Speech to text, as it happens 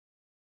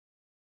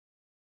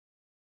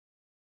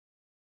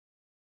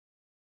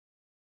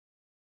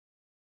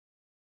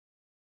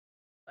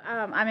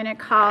I'm going to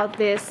call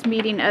this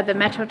meeting of the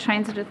Metro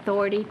Transit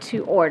Authority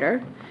to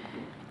order.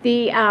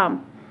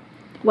 I'm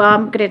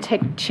going to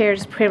take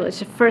chair's privilege.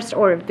 The first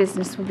order of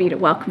business will be to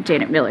welcome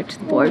Janet Miller to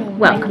the board.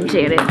 Welcome,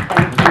 Janet.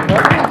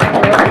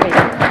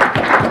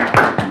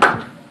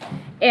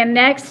 And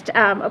next,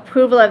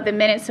 approval of the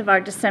minutes of our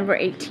December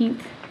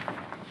 18th.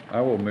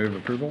 I will move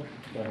approval.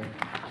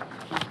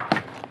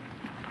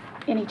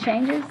 Any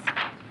changes?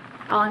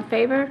 All in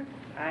favor?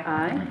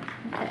 Aye.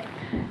 Okay.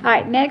 All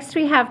right, next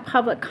we have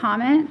public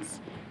comments,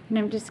 and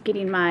I'm just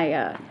getting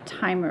my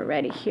timer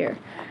ready here.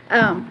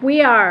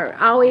 We are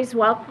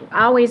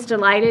always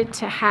delighted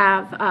to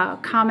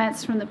have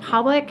comments from the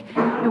public.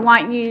 We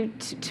want you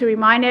to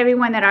remind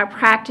everyone that our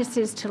practice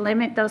is to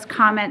limit those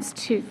comments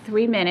to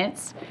 3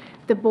 minutes.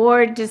 The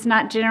board does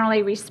not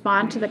generally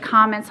respond to the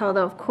comments,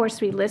 although of course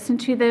we listen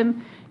to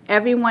them.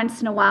 Every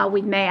once in a while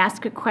we may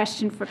ask a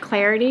question for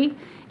clarity.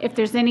 If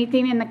there's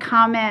anything in the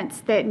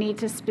comments that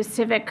needs a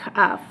specific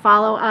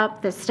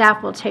follow-up, the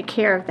staff will take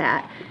care of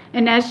that.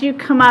 And as you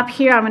come up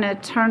here, I'm going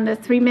to turn the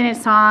 3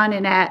 minutes on,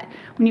 and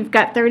when you've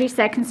got 30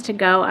 seconds to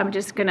go, I'm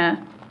just going to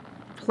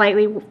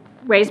politely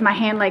raise my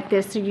hand like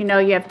this so you know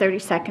you have 30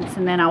 seconds,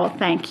 and then I will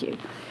thank you.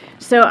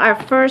 So our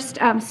first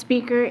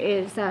speaker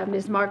is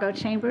Ms. Margot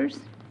Chambers.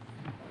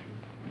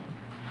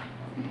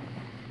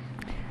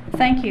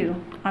 Thank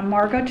you. I'm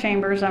Margot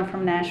Chambers. I'm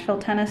from Nashville,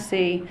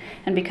 Tennessee,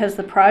 and because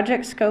the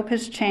project scope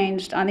has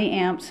changed on the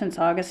AMP since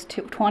August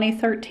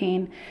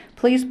 2013,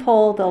 please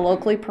pull the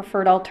locally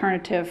preferred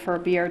alternative for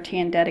BRT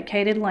and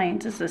dedicated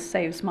lanes, as this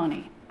saves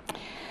money.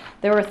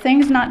 There were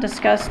things not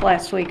discussed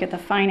last week at the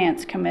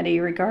Finance Committee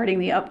regarding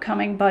the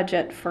upcoming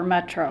budget for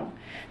Metro.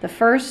 The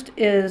first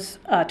is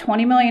a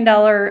 $20 million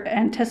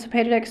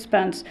anticipated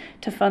expense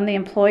to fund the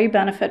employee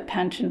benefit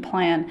pension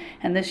plan,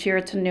 and this year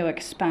it's a new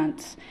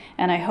expense.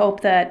 And I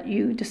hope that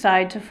you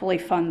decide to fully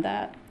fund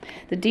that.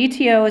 The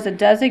DTO is a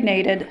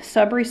designated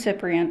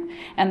subrecipient,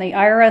 and the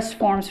IRS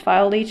forms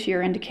filed each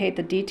year indicate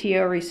the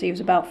DTO receives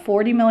about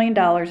 $40 million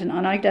in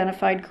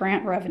unidentified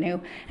grant revenue,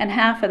 and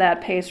half of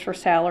that pays for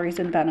salaries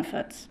and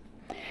benefits.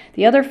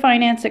 The other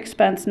finance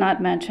expense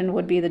not mentioned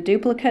would be the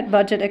duplicate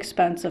budget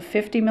expense of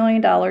 $50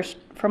 million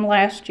from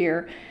last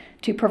year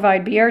to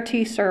provide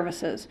BRT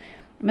services.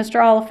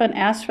 Mr. Oliphant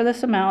asked for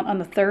this amount on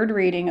the third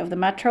reading of the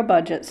Metro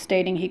budget,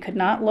 stating he could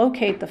not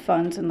locate the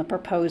funds in the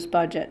proposed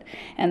budget,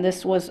 and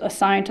this was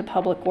assigned to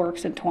Public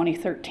Works in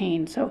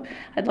 2013. So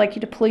I'd like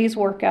you to please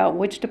work out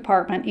which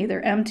department,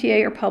 either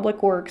MTA or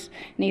Public Works,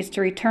 needs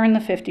to return the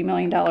 $50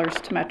 million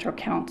to Metro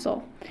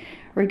Council.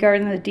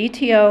 Regarding the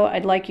DTO,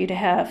 I'd like you to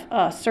have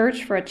a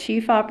search for a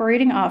chief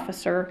operating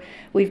officer.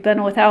 We've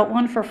been without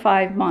one for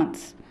 5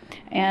 months,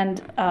 and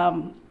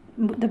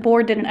the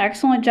board did an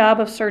excellent job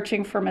of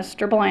searching for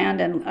Mr.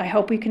 Bland, and I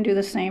hope we can do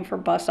the same for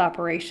bus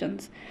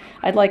operations.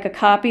 I'd like a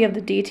copy of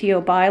the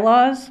DTO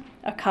bylaws,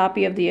 a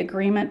copy of the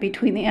agreement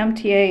between the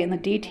MTA and the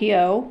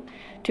DTO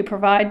to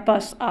provide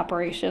bus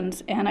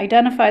operations, and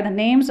identify the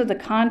names of the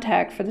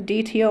contact for the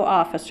DTO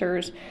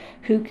officers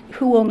who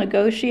will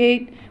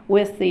negotiate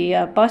with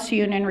the bus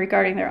union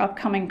regarding their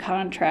upcoming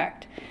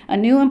contract. A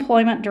new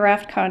employment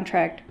draft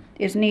contract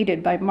is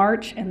needed by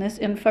March, and this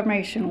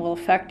information will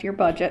affect your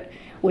budget,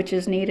 which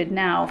is needed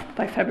now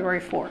by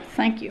February 4th.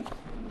 Thank you.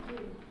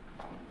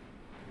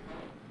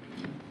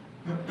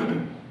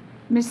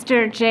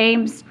 Mr.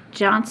 James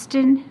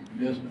Johnston.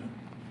 Yes, ma'am.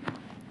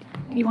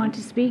 You want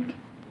to speak?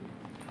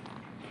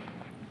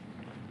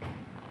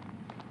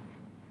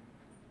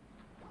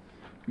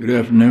 Good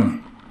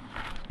afternoon.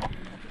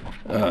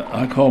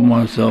 I call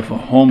myself a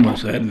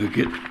homeless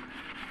advocate,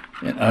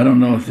 and I don't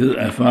know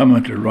if I'm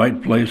at the right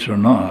place or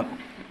not,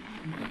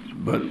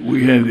 but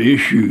we have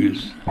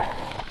issues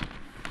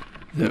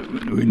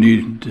that we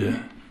need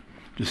to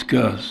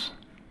discuss.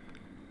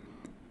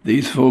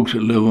 These folks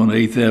that live on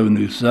 8th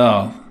Avenue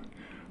South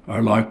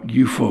are like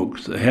you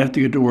folks. They have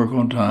to get to work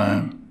on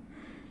time,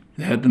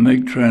 they have to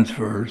make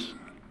transfers,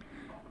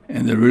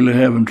 and they're really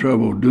having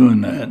trouble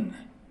doing that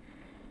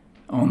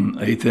on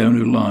 8th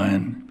Avenue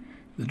line.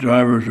 The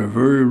drivers are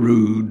very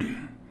rude.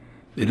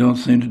 They don't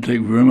seem to take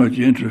very much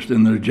interest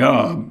in their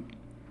job.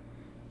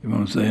 You know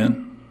what I'm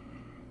saying?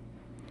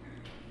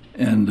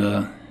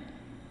 And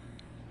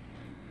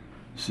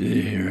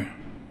see here.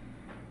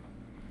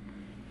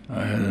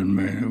 I had it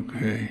made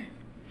okay.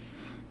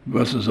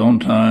 Buses on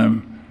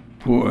time,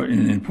 poor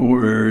in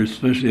poor areas,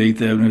 especially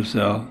 8th Avenue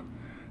South.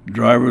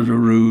 Drivers are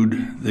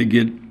rude. They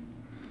get,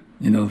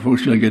 the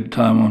folks gotta get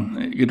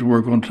to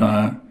work on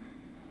time.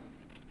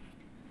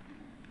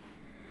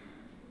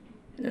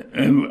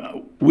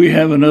 And we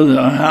have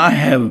I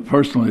have a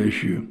personal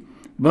issue.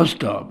 Bus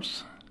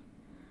stops.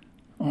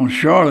 On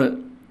Charlotte,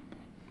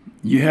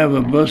 you have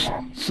a bus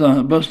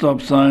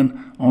stop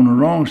sign on the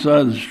wrong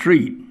side of the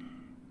street.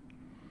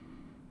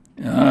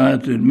 And I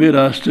have to admit,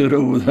 I stood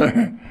over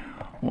there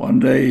one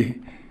day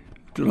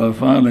till I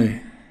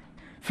finally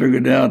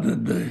figured out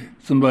that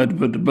somebody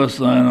put the bus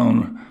stop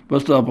on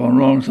the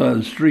wrong side of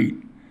the street.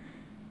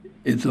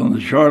 It's on the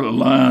Charlotte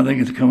line. I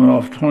think it's coming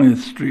off 20th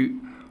Street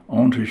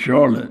onto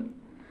Charlotte.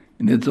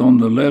 And it's on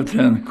the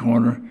left-hand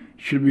corner.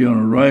 should be on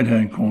the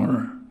right-hand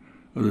corner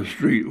of the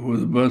street where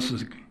the bus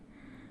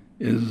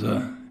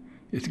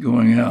is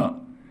going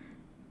out.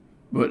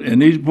 But in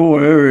these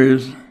poor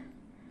areas,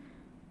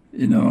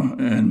 you know,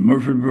 and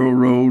Murfreesboro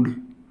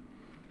Road,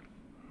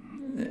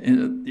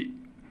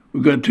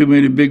 we've got too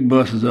many big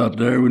buses out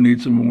there. We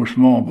need some more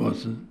small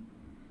buses.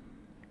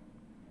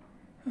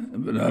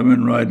 But I've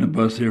been riding a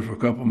bus here for a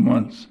couple of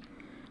months,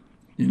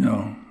 you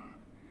know,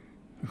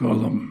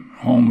 because I'm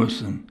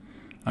homeless and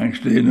I can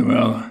stay in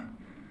out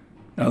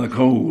of the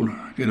cold,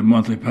 get a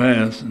monthly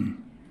pass,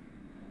 and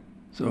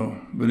so.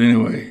 But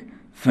anyway,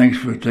 thanks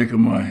for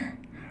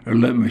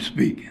letting me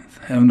speak.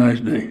 Have a nice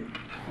day.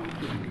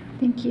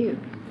 Thank you.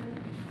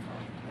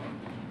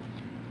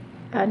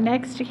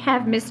 Next, we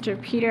have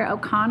Mr. Peter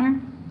O'Connor.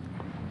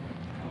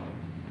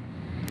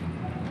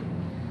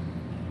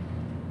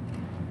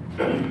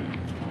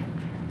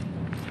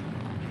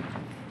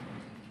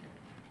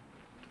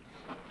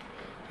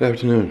 Good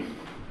afternoon.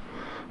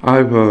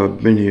 I've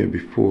been here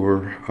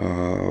before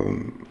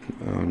on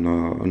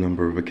a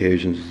number of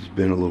occasions. It's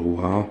been a little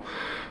while.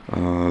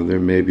 There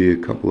may be a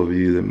couple of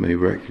you that may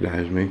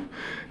recognize me,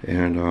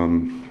 and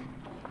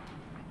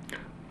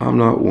I'm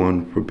not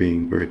one for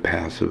being very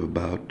passive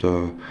about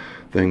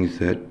things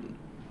that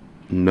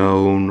are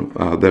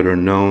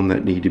known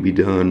that need to be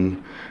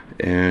done.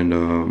 And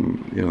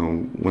you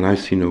know, when I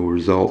see no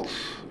results,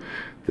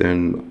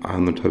 then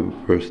I'm the type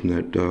of person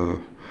that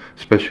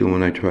especially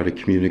when I try to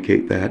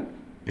communicate that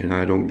and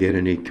I don't get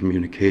any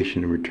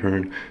communication in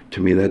return,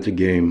 to me that's a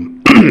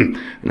game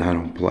and I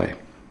don't play.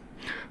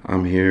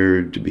 I'm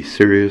here to be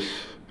serious.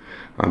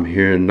 I'm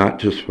here not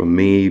just for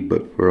me,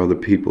 but for other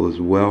people as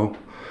well.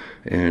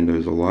 And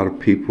there's a lot of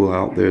people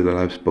out there that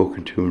I've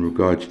spoken to in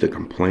regards to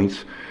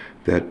complaints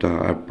that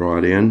I've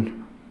brought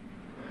in.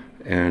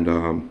 And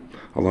a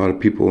lot of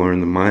people are in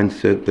the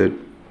mindset that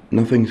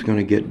nothing's going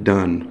to get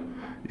done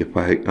if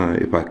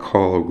I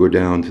call or go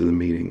down to the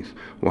meetings.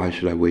 Why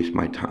should I waste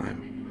my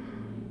time?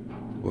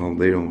 Well,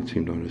 they don't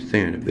seem to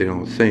understand. If they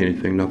don't say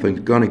anything, nothing's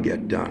gonna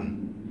get done.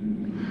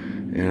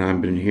 And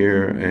I've been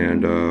here,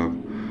 and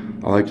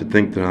I like to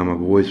think that I'm a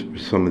voice for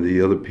some of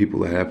the other people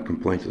that have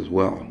complaints as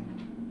well.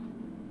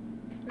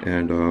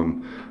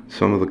 And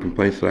some of the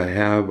complaints that I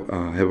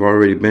have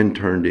already been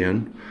turned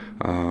in.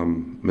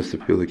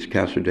 Mr. Felix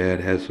Castrodad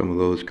has some of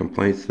those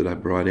complaints that I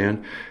brought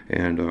in,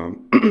 and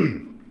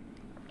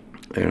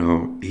you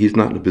know, he's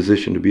not in a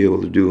position to be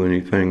able to do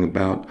anything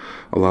about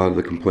a lot of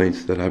the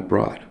complaints that I've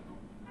brought.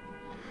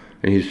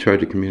 And he's tried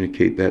to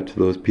communicate that to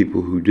those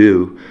people who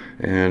do,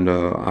 and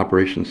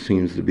operations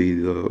seems to be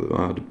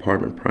the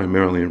department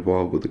primarily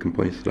involved with the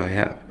complaints that I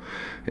have.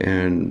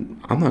 And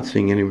I'm not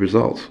seeing any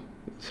results.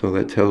 So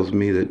that tells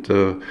me that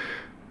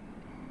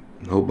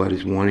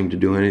nobody's wanting to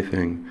do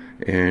anything.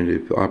 And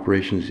if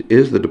operations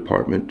is the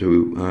department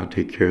to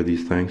take care of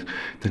these things,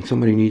 then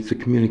somebody needs to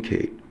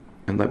communicate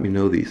and let me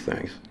know these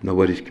things.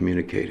 Nobody's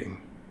communicating.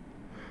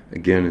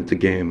 Again, it's a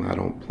game I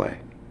don't play.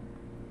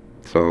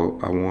 So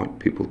I want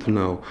people to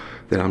know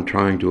that I'm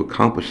trying to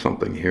accomplish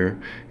something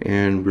here,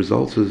 and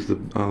results is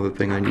the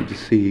thing I need to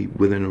see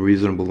within a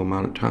reasonable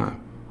amount of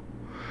time.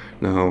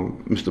 Now,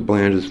 Mr.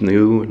 Bland is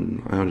new,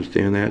 and I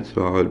understand that,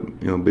 so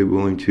I'd be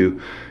willing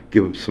to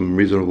give some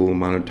reasonable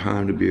amount of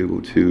time to be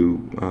able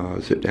to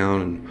sit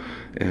down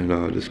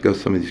and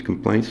discuss some of these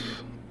complaints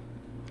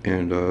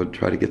and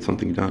try to get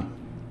something done.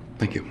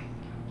 Thank you.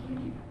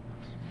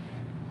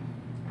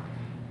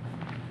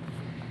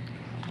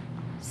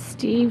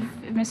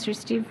 Mr.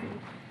 Steve,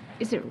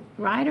 is it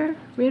Ritter?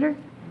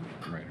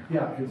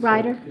 Yeah,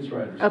 Ryder? It's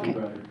Ryder. Okay.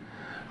 Steve Ryder.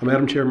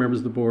 Madam Chair, members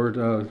of the board,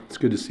 it's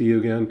good to see you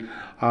again.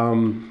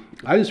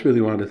 I just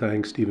really wanted to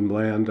thank Stephen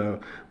Bland.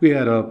 We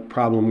had a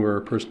problem where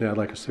a person had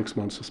like a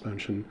 6-month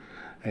suspension,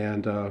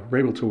 and we're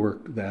able to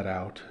work that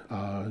out.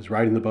 His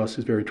riding the bus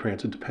is very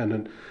transit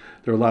dependent.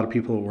 There were a lot of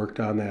people that worked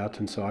on that,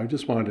 and so I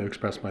just wanted to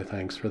express my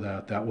thanks for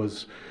that.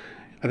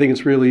 I think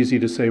it's real easy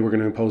to say we're going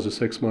to impose a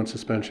 6-month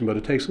suspension, but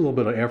it takes a little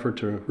bit of effort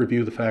to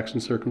review the facts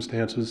and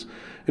circumstances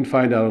and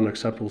find out an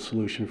acceptable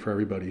solution for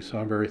everybody. So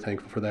I'm very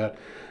thankful for that.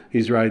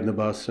 He's riding the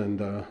bus,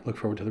 and look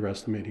forward to the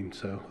rest of the meeting.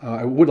 So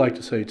I would like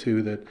to say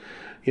too that,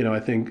 I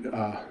think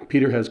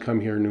Peter has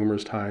come here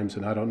numerous times,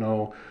 and I don't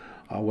know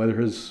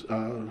whether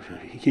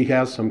he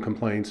has some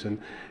complaints, and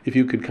if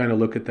you could kind of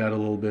look at that a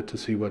little bit to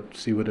see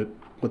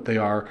what they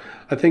are.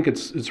 I think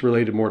it's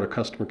related more to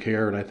customer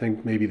care, and I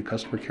think maybe the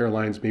customer care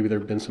lines, maybe there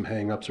have been some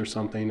hang-ups or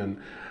something, and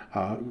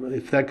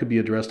if that could be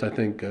addressed, I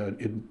think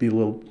it'd be a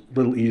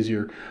little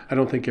easier. I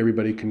don't think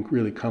everybody can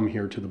really come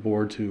here to the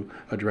board to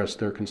address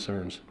their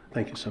concerns.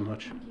 Thank you so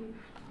much.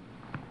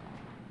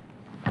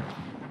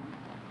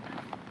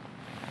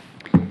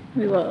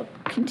 We will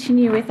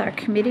continue with our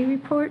committee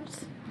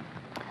reports.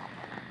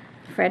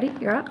 Freddie,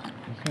 you're up.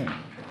 Okay.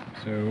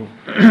 So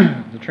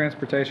the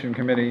Transportation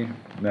Committee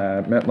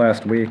met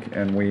last week,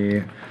 and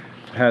we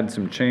had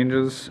some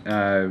changes.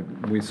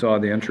 We saw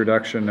the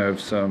introduction of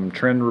some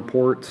trend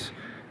reports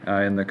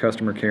in the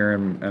customer care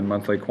and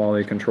monthly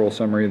quality control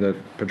summary that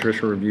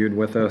Patricia reviewed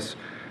with us.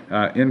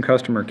 In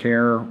customer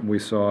care, we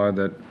saw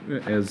that,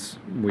 as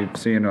we've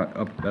seen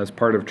as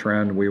part of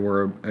trend, we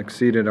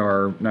exceeded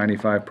our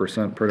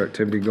 95%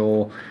 productivity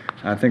goal.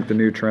 I think the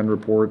new trend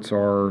reports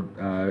are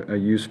a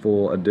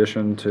useful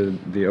addition to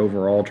the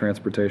overall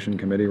Transportation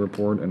Committee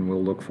report, and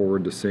we'll look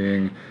forward to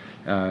seeing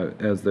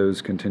as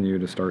those continue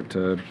to start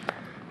to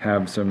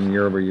have some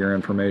year-over-year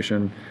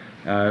information.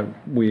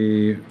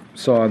 We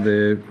saw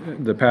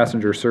the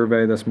passenger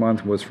survey this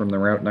month was from the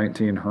Route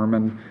 19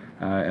 Herman,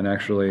 and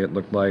actually it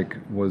looked like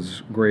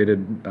was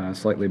graded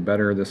slightly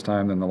better this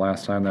time than the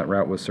last time that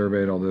route was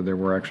surveyed, although there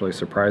were actually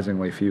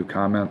surprisingly few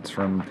comments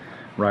from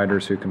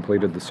riders who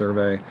completed the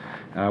survey.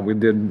 We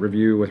did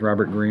review with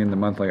Robert Green the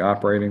monthly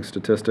operating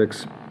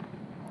statistics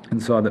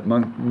and saw that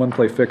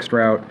monthly fixed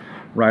route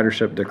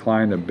ridership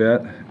declined a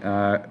bit.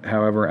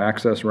 However,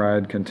 Access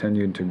Ride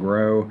continued to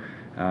grow,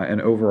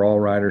 and overall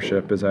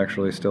ridership is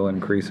actually still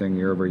increasing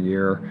year over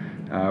year.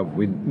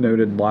 We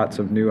noted lots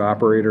of new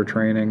operator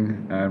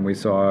training, and we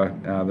saw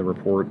the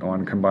report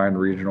on combined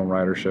regional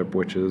ridership,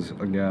 which is,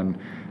 again,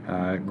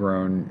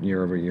 grown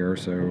year over year.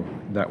 So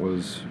that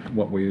was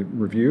what we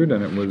reviewed,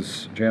 and it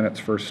was Janet's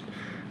first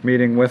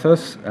meeting with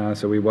us,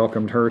 so we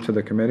welcomed her to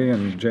the committee.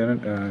 And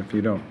Janet, if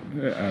you don't,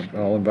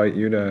 I'll invite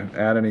you to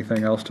add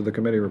anything else to the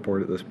committee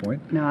report at this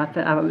point. No,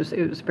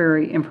 it was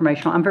very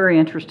informational. I'm very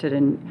interested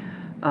in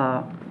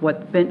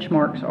what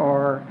benchmarks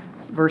are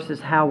versus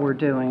how we're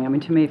doing. I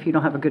mean, to me, if you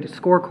don't have a good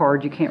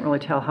scorecard, you can't really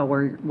tell how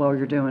well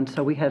you're doing.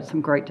 So we had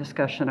some great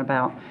discussion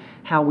about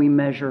how we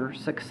measure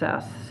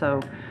success.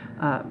 So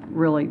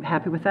really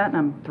happy with that, and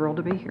I'm thrilled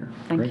to be here.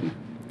 Thank you.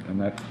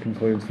 And that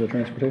concludes the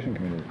Transportation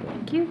Committee report.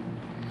 Thank you.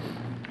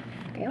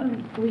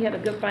 We had a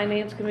good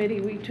finance committee.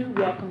 We too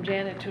welcome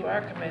Janet to our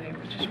committee.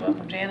 We just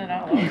welcome Janet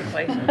all over the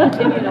place and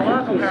continue to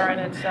welcome her,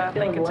 and I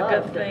think it's a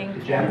good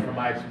thing. Janet, from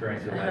my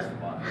experience, it lasts a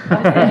month. I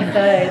was going to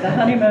say, the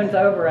honeymoon's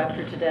over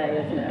after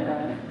today, isn't it,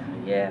 right?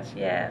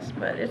 Yes,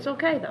 but it's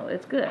okay though.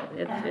 It's good.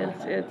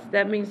 It's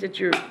that means that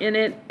you're in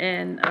it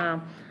and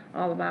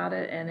all about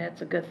it, and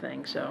it's a good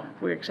thing. So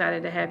we're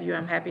excited to have you.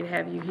 I'm happy to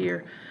have you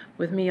here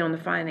with me on the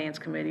finance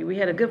committee. We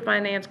had a good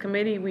finance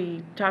committee.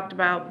 We talked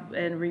about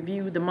and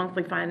reviewed the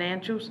monthly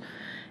financials,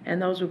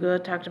 and those were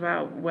good. Talked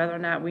about whether or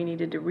not we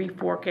needed to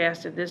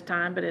reforecast at this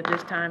time, but at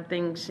this time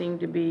things seem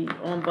to be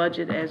on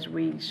budget as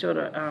we sort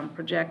of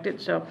projected.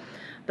 So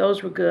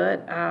those were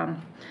good.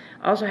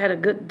 Also had a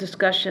good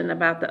discussion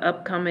about the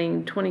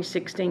upcoming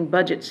 2016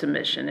 budget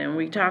submission,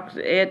 and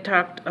Ed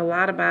talked a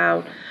lot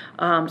about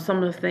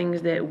some of the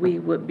things that we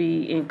would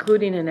be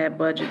including in that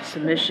budget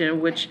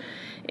submission, which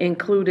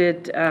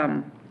included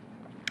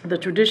the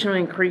traditional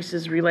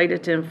increases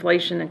related to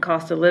inflation and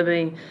cost of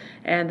living,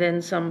 and then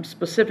some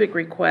specific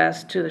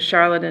requests to the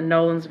Charlotte and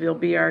Nolensville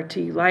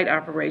BRT light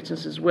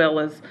operations, as well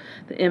as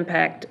the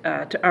impact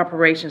to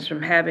operations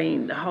from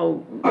having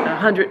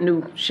 100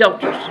 new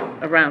shelters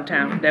around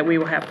town that we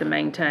will have to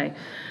maintain.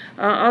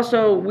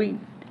 We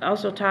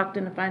also talked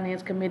in the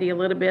Finance Committee a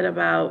little bit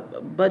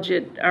about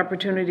budget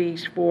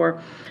opportunities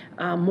for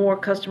more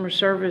customer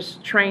service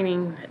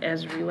training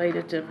as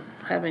related to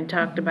having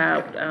talked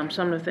about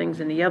some of the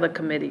things in the other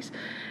committees,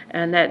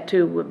 and that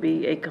too would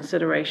be a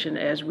consideration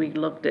as we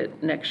looked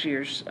at next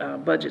year's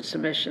budget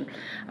submission.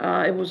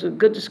 It was a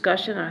good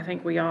discussion. I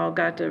think we all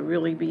got to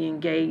really be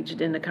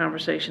engaged in the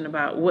conversation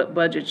about what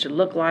budget should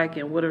look like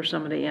and what are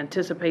some of the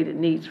anticipated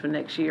needs for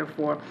next year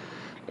for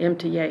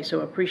MTA. So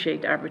I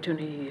appreciate the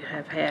opportunity to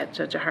have had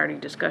such a hearty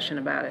discussion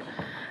about it.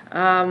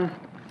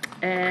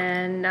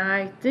 And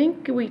I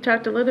think we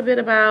talked a little bit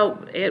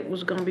about Ed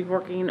was going to be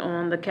working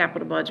on the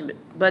capital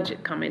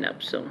budget coming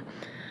up soon.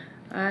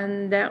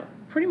 And that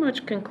pretty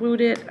much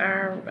concluded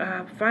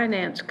our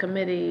finance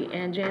committee.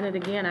 And Janet,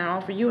 again, I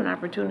offer you an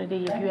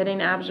opportunity if you had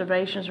any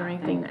observations or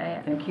anything to add.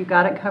 I think you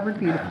got it covered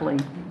beautifully.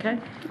 Okay.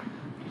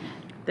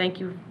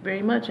 Thank you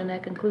very much, and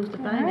that concludes the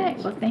All right,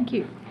 finance. well, thank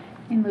you.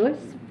 And Lewis?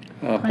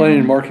 Planning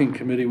and Marketing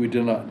Committee, we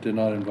did not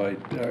invite,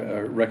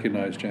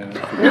 recognize Janet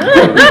for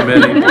the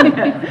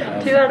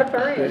committee. 2 out of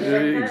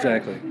 3.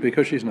 Exactly,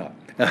 because she's not.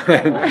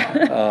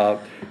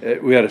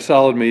 We had a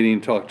solid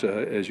meeting, talked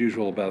as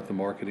usual about the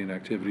marketing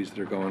activities that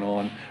are going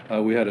on.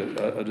 We had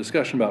a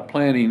discussion about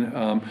planning,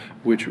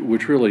 which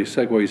really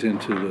segues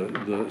into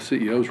the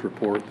CEO's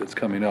report that's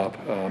coming up.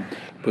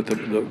 But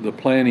the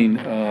planning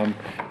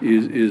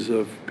is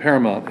of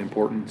paramount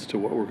importance to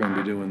what we're going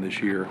to be doing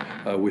this year.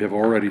 We have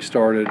already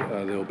started.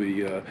 There'll be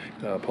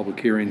public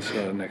hearings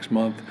next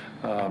month,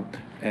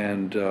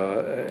 and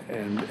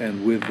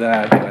with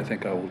that, I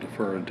think I will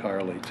defer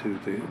entirely to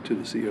the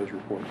CEO's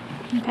report.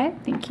 Okay,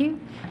 thank you.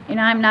 And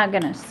I'm not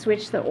going to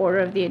switch the order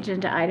of the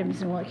agenda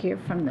items, and we'll hear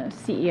from the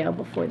CEO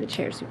before the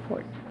chair's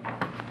report.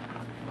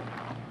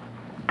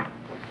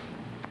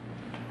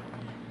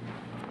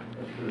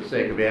 For the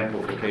sake of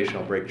amplification,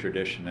 I'll break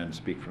tradition and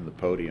speak from the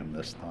podium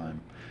this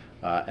time.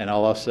 And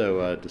I'll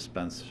also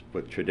dispense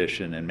with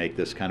tradition and make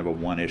this kind of a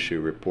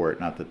one-issue report.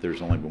 Not that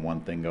there's only been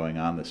one thing going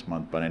on this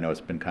month, but I know it's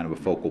been kind of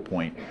a focal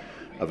point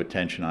of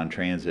attention on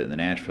transit in the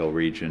Nashville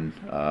region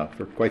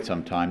for quite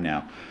some time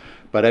now.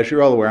 But as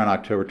you're all aware, on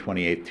October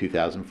 28,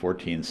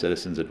 2014,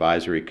 Citizens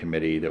Advisory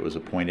Committee that was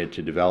appointed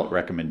to develop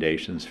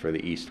recommendations for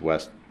the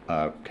East-West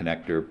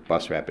Connector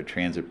Bus Rapid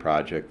Transit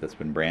Project that's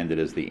been branded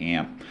as the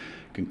AMP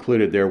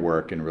concluded their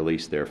work and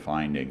released their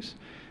findings.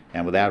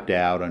 And without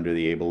doubt, under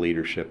the able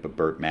leadership of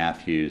Burt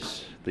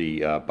Matthews,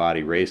 the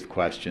body raised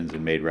questions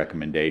and made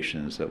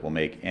recommendations that will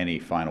make any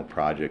final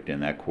project in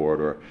that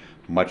corridor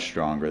much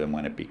stronger than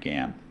when it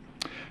began.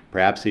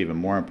 Perhaps even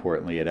more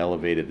importantly, it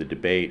elevated the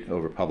debate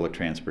over public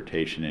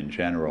transportation in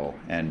general,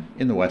 and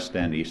in the West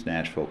End, East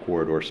Nashville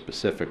corridor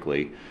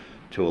specifically,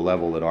 to a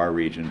level that our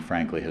region,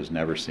 frankly, has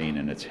never seen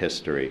in its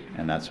history,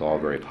 and that's all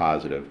very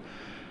positive.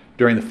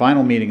 During the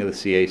final meeting of the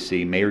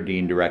CAC, Mayor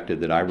Dean directed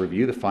that I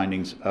review the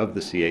findings of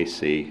the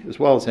CAC, as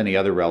well as any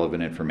other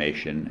relevant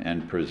information,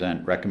 and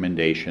present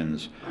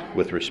recommendations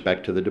with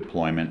respect to the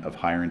deployment of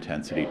higher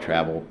intensity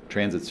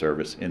transit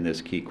service in this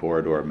key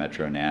corridor of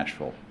Metro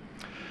Nashville.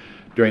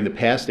 During the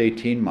past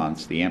 18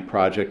 months, the AMP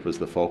project was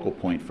the focal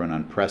point for an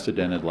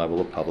unprecedented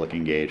level of public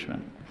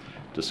engagement,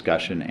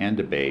 discussion, and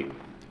debate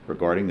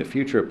regarding the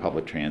future of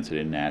public transit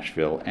in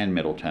Nashville and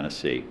Middle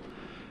Tennessee.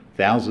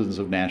 Thousands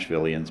of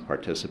Nashvillians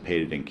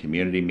participated in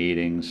community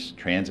meetings,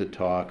 transit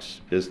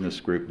talks, business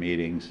group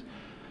meetings,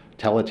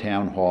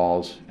 teletown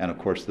halls, and of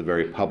course the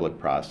very public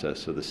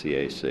process of the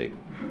CAC.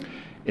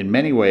 In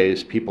many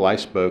ways, people I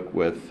spoke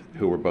with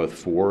who were both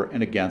for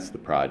and against the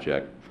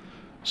project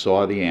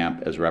saw the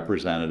AMP as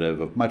representative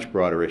of much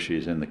broader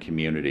issues in the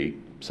community,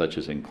 such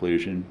as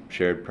inclusion,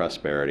 shared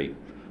prosperity,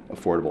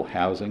 affordable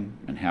housing,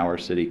 and how our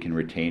city can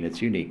retain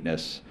its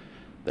uniqueness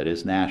that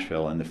is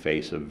Nashville in the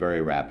face of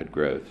very rapid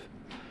growth.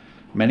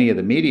 Many of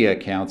the media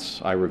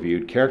accounts I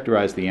reviewed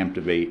characterized the AMP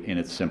debate in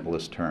its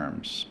simplest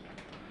terms.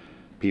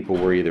 People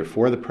were either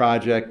for the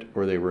project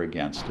or they were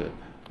against it.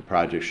 The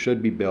project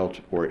should be built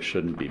or it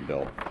shouldn't be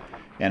built.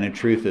 And in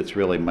truth, it's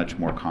really much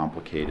more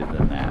complicated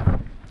than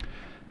that.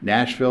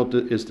 Nashville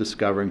is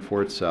discovering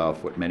for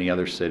itself what many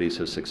other cities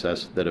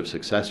that have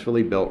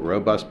successfully built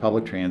robust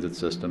public transit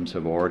systems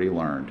have already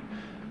learned,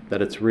 that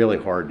it's really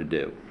hard to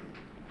do.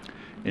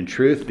 In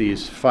truth,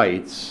 these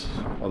fights,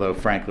 although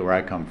frankly where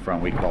I come from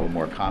we call them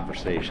more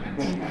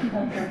conversations,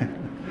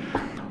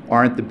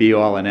 aren't the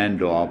be-all and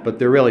end-all, but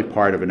they're really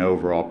part of an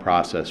overall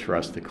process for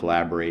us to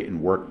collaborate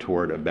and work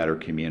toward a better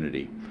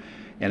community.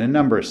 And a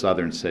number of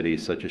southern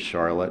cities such as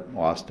Charlotte,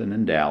 Austin,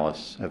 and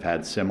Dallas have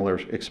had similar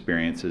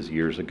experiences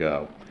years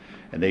ago,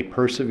 and they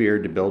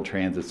persevered to build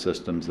transit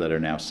systems that are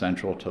now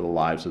central to the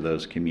lives of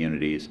those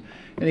communities,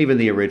 and even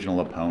the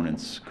original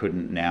opponents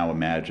couldn't now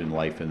imagine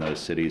life in those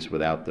cities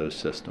without those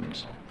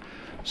systems.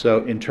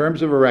 So in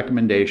terms of a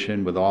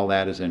recommendation, with all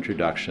that as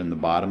introduction, the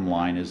bottom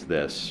line is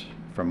this,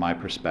 from my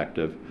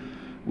perspective: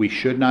 we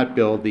should not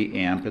build the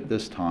AMP at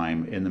this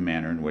time in the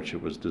manner in which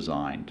it was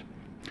designed.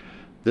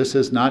 This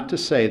is not to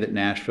say that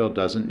Nashville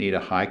doesn't need a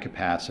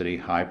high-capacity,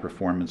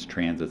 high-performance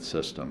transit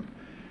system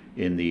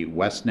in the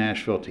West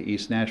Nashville to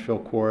East Nashville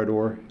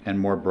corridor and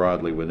more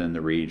broadly within the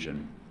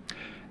region.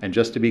 And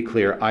just to be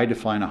clear, I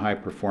define a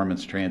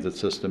high-performance transit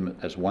system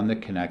as one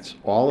that connects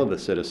all of the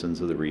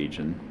citizens of the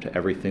region to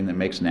everything that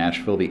makes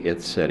Nashville the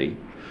it city,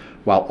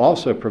 while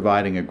also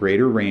providing a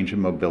greater range of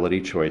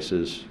mobility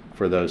choices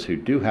for those who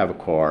do have a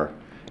car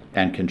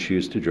and can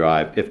choose to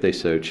drive if they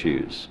so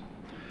choose.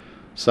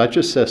 Such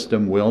a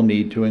system will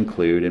need to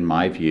include, in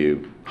my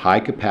view,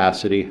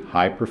 high-capacity,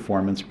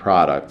 high-performance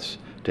products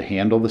to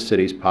handle the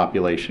city's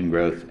population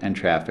growth and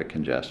traffic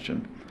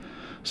congestion.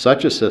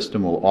 Such a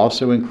system will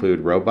also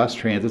include robust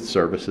transit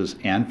services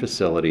and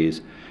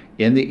facilities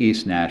in the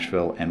East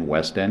Nashville and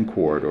West End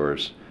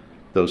corridors,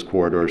 those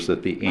corridors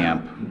that the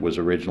AMP was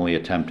originally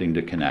attempting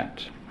to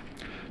connect.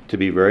 To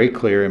be very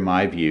clear, in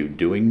my view,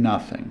 doing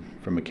nothing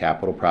from a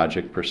capital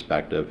project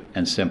perspective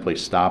and simply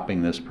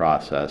stopping this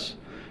process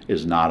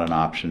is not an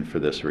option for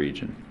this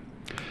region.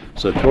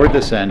 So toward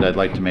this end, I'd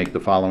like to make the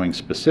following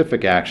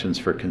specific actions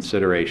for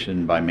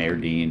consideration by Mayor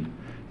Dean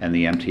and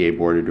the MTA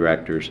Board of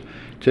Directors.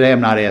 Today, I'm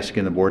not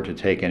asking the board to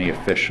take any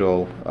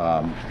official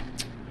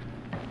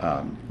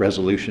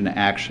resolution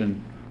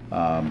action,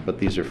 but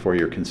these are for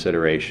your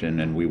consideration,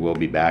 and we will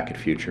be back at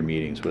future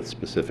meetings with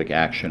specific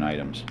action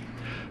items.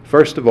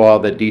 First of all,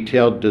 the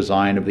detailed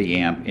design of the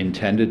AMP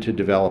intended to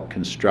develop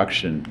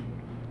construction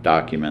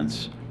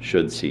documents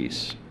should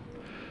cease.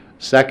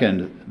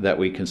 Second, that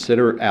we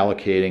consider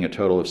allocating a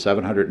total of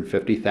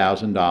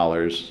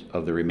 $750,000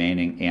 of the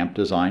remaining AMP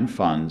design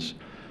funds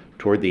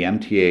toward the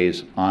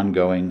MTA's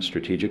ongoing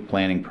strategic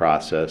planning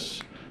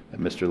process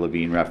that Mr.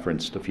 Levine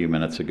referenced a few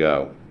minutes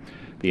ago.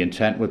 The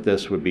intent with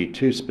this would be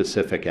two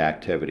specific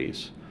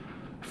activities.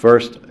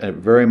 First, a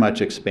very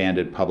much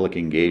expanded public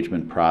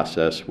engagement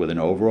process with an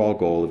overall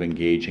goal of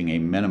engaging a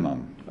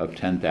minimum of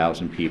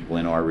 10,000 people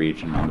in our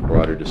region on the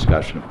broader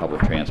discussion of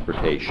public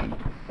transportation.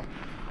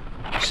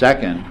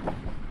 Second,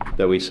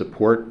 that we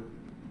support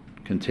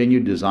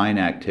continued design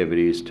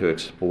activities to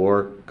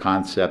explore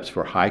concepts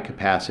for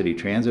high-capacity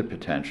transit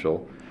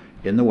potential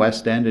in the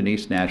West End and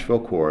East Nashville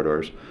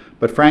corridors,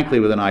 but frankly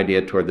with an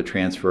idea toward the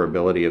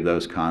transferability of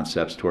those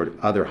concepts toward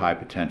other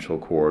high-potential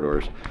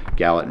corridors,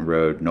 Gallatin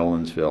Road,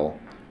 Nolensville,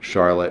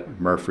 Charlotte,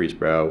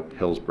 Murfreesboro,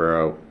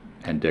 Hillsborough,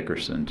 and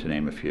Dickerson, to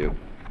name a few.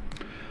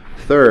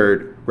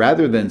 Third,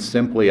 rather than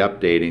simply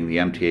updating the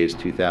MTA's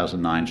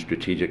 2009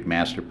 Strategic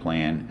Master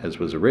Plan as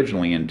was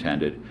originally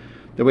intended,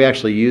 that we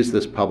actually use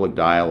this public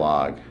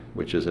dialogue,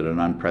 which is at an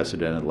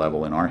unprecedented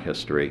level in our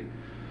history,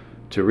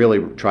 to really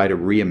try to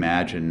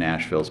reimagine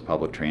Nashville's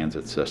public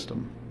transit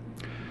system.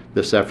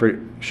 This effort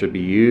should be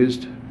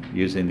used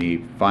using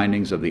the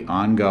findings of the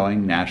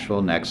ongoing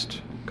Nashville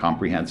Next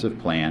comprehensive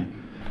plan,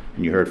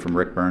 and you heard from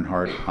Rick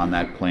Bernhardt on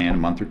that plan a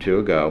month or two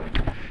ago,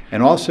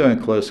 and also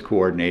in close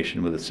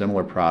coordination with a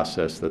similar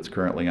process that's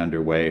currently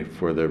underway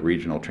for the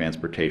Regional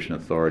Transportation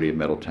Authority of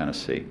Middle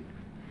Tennessee.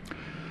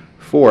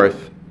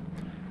 Fourth,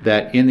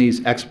 that in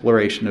these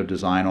exploration of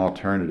design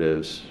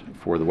alternatives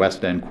for the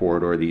West End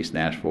corridor, the East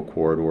Nashville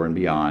corridor, and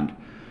beyond,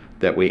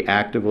 that we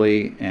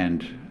actively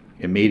and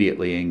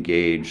immediately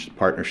engage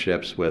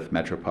partnerships with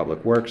Metro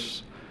Public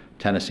Works,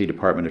 Tennessee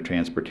Department of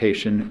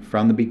Transportation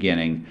from the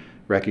beginning,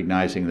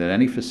 recognizing that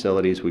any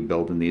facilities we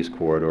build in these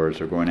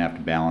corridors are going to have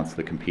to balance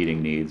the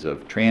competing needs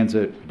of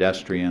transit,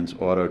 pedestrians,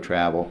 auto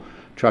travel,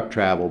 truck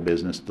travel,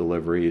 business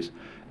deliveries,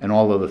 and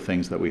all of the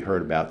things that we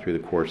heard about through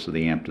the course of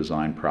the AMP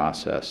design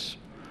process.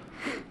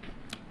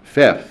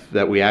 Fifth,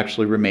 that we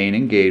actually remain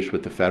engaged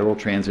with the Federal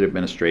Transit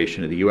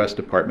Administration of the U.S.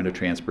 Department of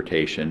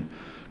Transportation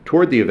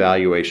toward the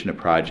evaluation of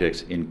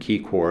projects in key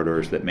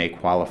corridors that may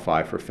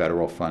qualify for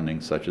federal funding,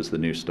 such as the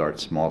New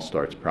Starts, Small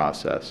Starts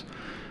process.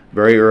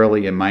 Very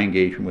early in my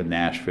engagement with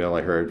Nashville,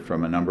 I heard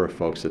from a number of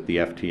folks at the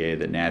FTA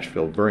that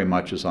Nashville very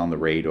much is on the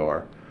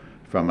radar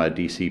from a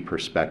DC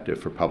perspective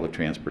for public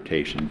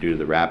transportation due to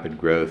the rapid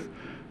growth,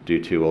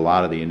 due to a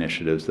lot of the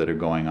initiatives that are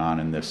going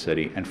on in this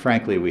city. And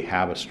frankly, we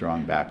have a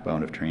strong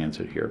backbone of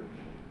transit here.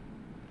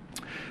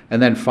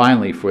 And then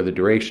finally, for the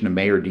duration of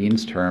Mayor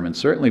Dean's term, and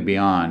certainly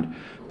beyond,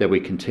 that we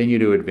continue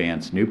to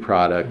advance new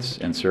products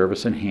and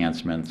service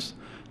enhancements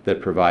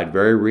that provide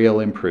very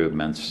real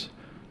improvements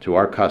to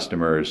our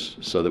customers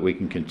so that we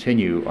can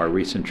continue our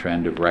recent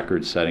trend of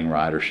record-setting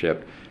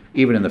ridership,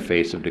 even in the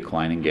face of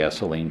declining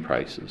gasoline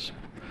prices.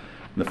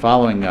 The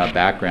following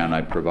background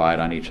I provide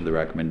on each of the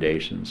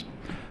recommendations.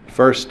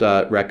 First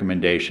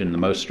recommendation, the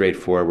most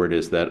straightforward,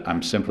 is that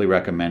I'm simply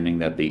recommending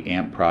that the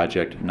AMP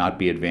project not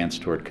be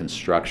advanced toward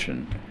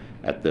construction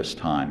at this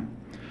time.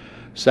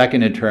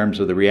 Second, in terms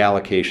of the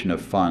reallocation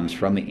of funds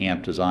from the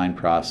AMP design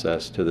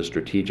process to the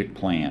strategic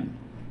plan.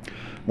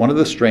 One of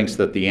the strengths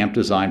that the AMP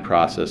design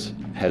process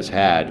has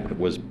had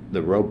was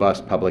the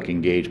robust public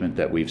engagement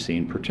that we've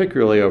seen,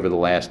 particularly over the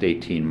last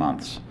 18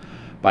 months.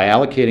 By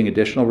allocating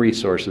additional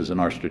resources in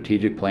our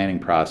strategic planning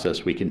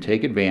process, we can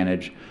take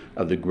advantage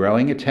of the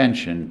growing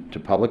attention to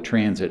public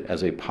transit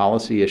as a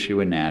policy issue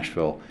in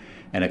Nashville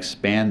and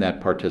expand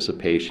that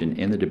participation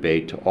in the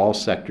debate to all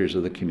sectors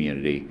of the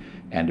community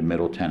and to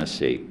Middle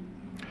Tennessee.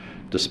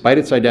 Despite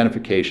its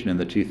identification in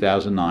the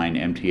 2009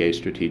 MTA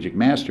Strategic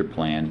Master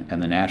Plan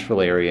and the Nashville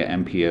Area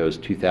MPO's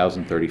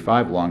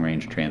 2035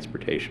 Long-Range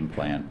Transportation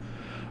Plan,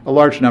 a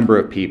large number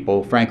of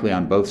people, frankly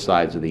on both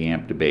sides of the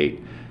AMP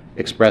debate,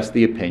 expressed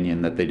the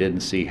opinion that they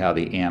didn't see how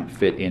the AMP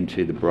fit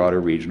into the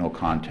broader regional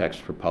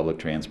context for public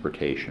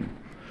transportation.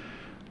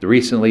 The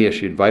recently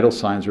issued Vital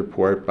Signs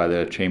report by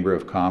the Chamber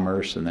of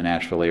Commerce and the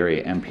Nashville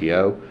Area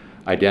MPO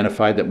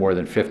identified that more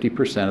than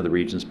 50% of the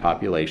region's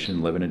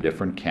population live in a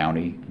different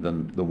county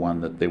than the one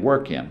that they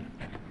work in.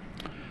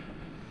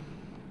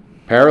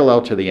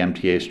 Parallel to the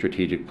MTA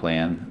strategic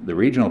plan, the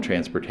Regional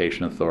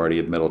Transportation Authority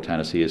of Middle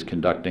Tennessee is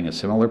conducting a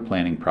similar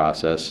planning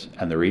process,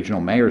 and the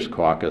Regional Mayor's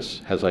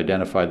Caucus has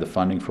identified the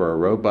funding for a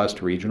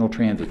robust regional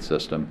transit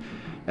system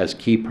as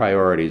key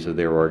priorities of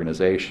their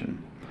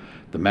organization.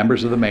 The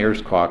members of the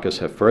Mayor's Caucus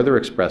have further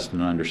expressed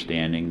an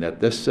understanding that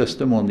this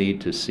system will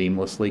need to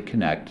seamlessly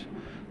connect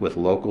with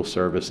local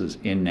services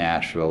in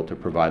Nashville to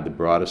provide the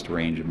broadest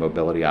range of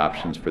mobility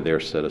options for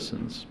their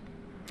citizens.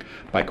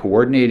 By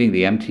coordinating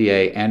the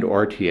MTA and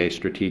RTA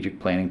strategic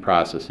planning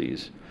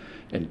processes,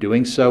 and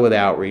doing so with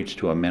outreach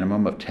to a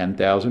minimum of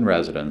 10,000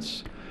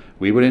 residents,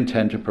 we would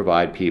intend to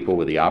provide people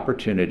with the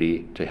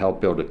opportunity to help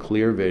build a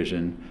clear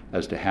vision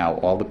as to how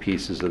all the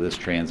pieces of this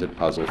transit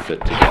puzzle fit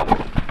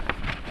together.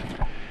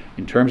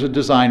 In terms of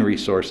design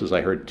resources,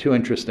 I heard two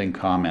interesting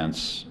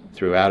comments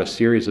throughout a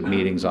series of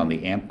meetings on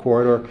the AMP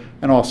corridor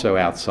and also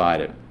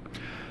outside it.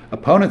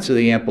 Opponents of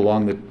the AMP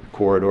along the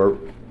corridor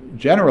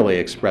generally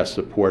express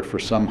support for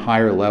some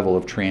higher level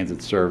of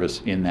transit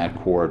service in that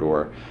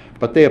corridor,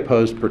 but they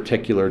opposed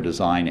particular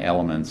design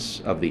elements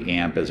of the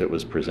AMP as it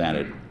was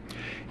presented.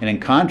 And in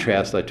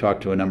contrast, I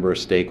talked to a number of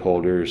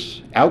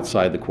stakeholders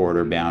outside the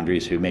corridor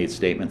boundaries who made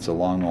statements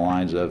along the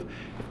lines of,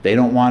 if they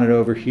don't want it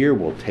over here,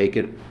 we'll take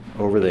it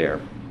over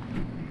there.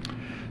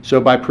 So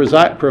by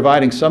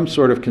providing some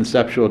sort of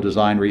conceptual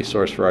design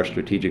resource for our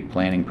strategic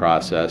planning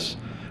process,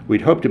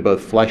 we'd hope to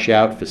both flesh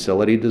out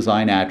facility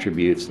design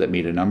attributes that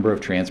meet a number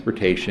of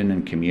transportation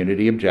and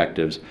community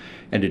objectives,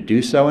 and to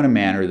do so in a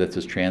manner that's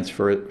as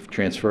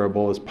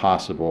transferable as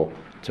possible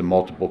to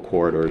multiple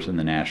corridors in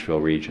the Nashville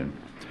region.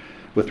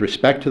 With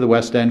respect to the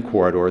West End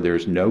corridor, there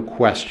is no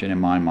question in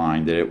my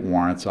mind that it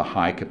warrants a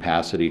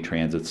high-capacity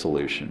transit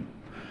solution.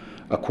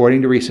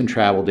 According to recent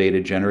travel data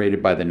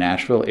generated by the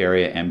Nashville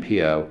area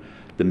MPO,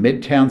 the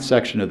Midtown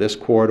section of this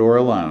corridor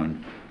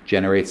alone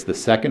generates the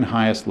second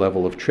highest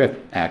level of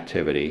trip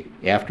activity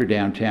after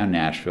downtown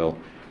Nashville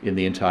in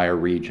the entire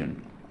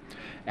region.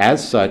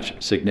 As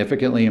such,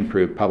 significantly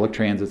improved public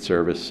transit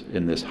service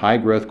in this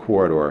high-growth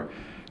corridor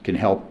can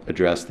help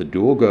address the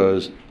dual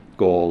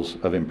goals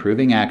of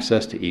improving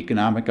access to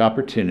economic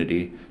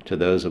opportunity to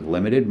those of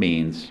limited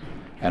means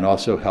and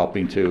also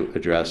helping to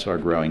address our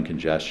growing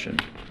congestion.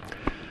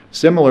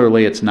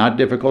 Similarly, it's not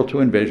difficult to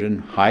envision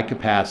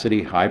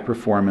high-capacity,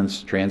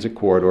 high-performance transit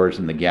corridors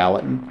in the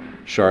Gallatin,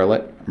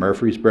 Charlotte,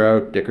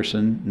 Murfreesboro,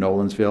 Dickerson,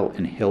 Nolensville,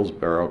 and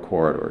Hillsborough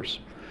corridors.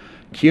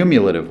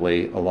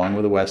 Cumulatively, along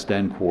with the West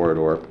End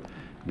corridor,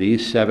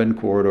 these 7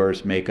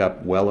 corridors make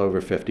up well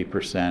over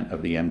 50%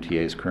 of the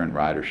MTA's current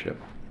ridership.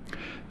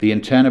 The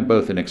intent of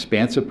both an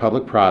expansive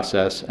public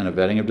process and a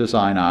vetting of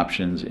design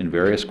options in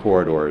various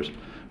corridors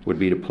would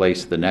be to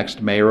place the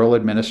next mayoral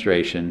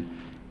administration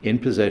in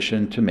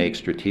position to make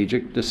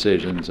strategic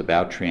decisions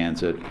about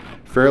transit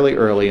fairly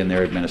early in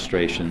their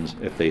administrations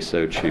if they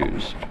so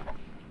choose.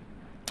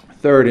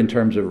 Third, in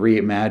terms of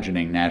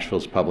reimagining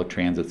Nashville's public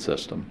transit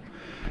system.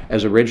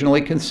 As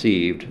originally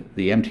conceived,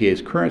 the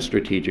MTA's current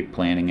strategic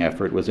planning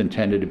effort was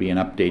intended to be an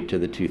update to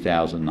the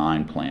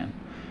 2009 plan.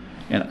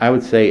 And I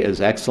would say, as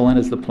excellent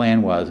as the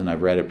plan was, and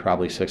I've read it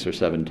probably 6 or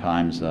 7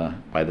 times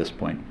by this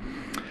point,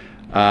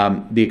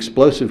 the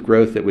explosive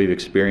growth that we've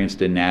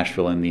experienced in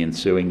Nashville in the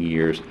ensuing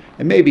years,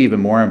 and maybe even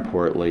more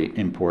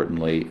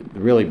importantly,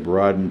 really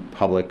broadened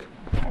public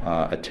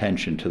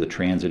attention to the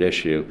transit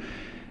issue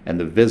and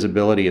the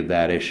visibility of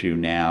that issue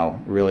now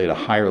really at a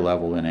higher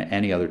level than at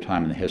any other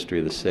time in the history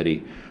of the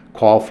city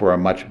call for a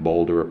much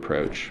bolder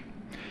approach.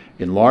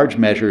 In large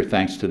measure,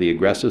 thanks to the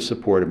aggressive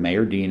support of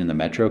Mayor Dean and the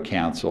Metro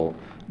Council,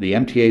 the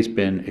MTA has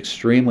been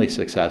extremely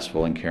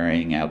successful in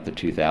carrying out the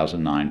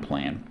 2009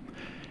 plan.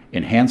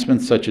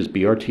 Enhancements such as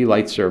BRT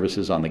light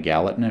services on the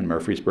Gallatin and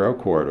Murfreesboro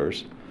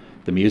corridors,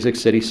 the Music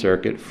City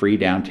Circuit free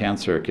downtown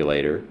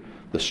circulator,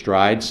 the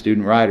STRIDE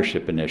student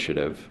ridership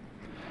initiative,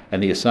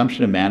 and the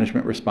assumption of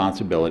management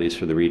responsibilities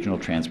for the Regional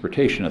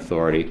Transportation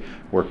Authority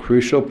were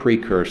crucial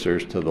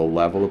precursors to the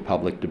level of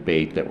public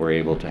debate that we're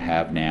able to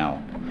have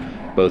now.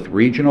 Both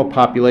regional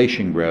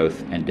population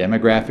growth and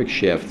demographic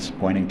shifts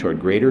pointing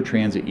toward greater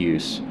transit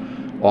use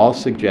all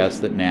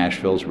suggest that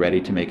Nashville is ready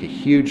to make a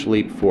huge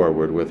leap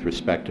forward with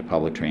respect to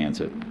public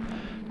transit.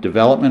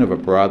 Development of a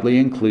broadly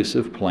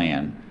inclusive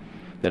plan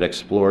that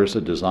explores the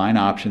design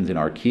options in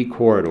our key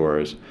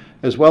corridors,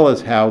 as well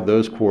as how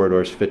those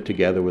corridors fit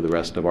together with the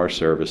rest of our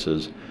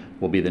services,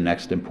 will be the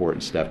next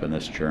important step in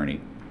this journey.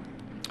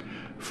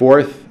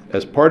 Fourth,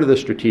 as part of the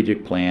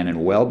strategic plan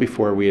and well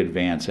before we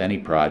advance any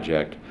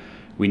project,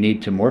 we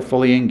need to more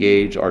fully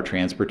engage our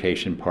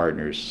transportation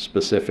partners,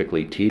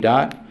 specifically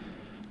TDOT,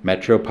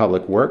 Metro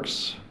Public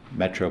Works,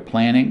 Metro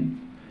Planning,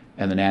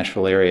 and the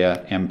Nashville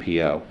area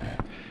MPO.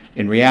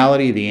 In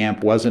reality, the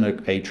AMP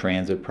wasn't a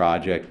transit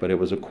project, but it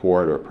was a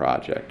corridor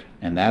project.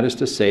 And that is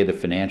to say the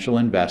financial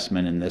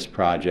investment in this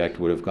project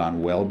would have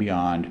gone well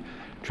beyond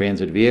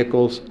transit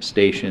vehicles,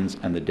 stations,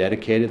 and the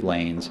dedicated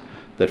lanes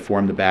that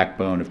form the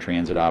backbone of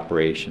transit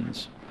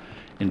operations.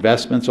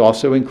 Investments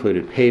also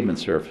included pavement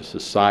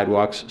surfaces,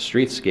 sidewalks,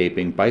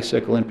 streetscaping,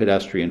 bicycle and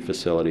pedestrian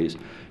facilities,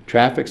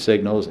 traffic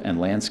signals, and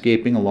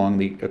landscaping along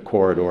the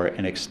corridor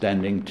and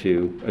extending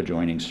to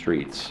adjoining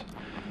streets.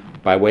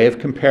 By way of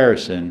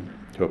comparison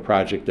to a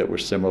project that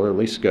was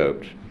similarly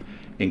scoped,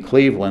 in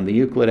Cleveland, the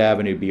Euclid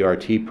Avenue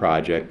BRT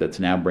project that's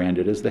now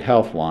branded as the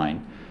Health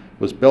Line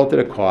was built at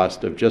a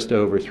cost of just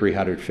over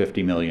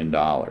 $350 million.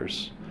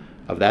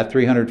 Of that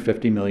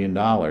 $350 million,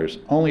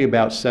 only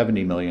about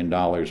 $70 million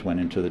went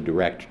into the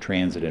direct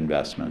transit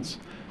investments,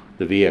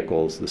 the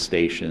vehicles, the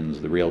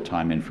stations, the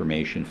real-time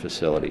information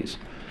facilities.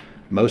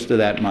 Most of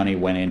that money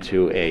went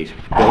into a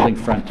building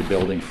front to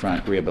building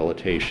front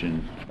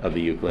rehabilitation of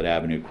the Euclid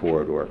Avenue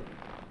corridor.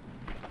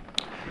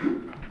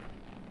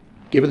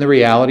 Given the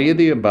reality of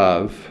the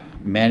above,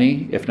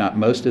 many, if not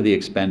most of the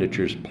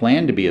expenditures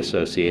planned to be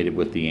associated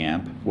with the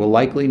AMP will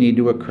likely need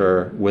to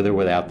occur with or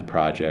without the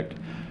project.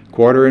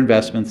 Corridor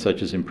investments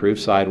such as improved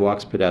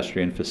sidewalks,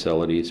 pedestrian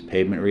facilities,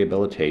 pavement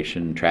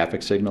rehabilitation,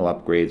 traffic signal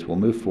upgrades will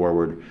move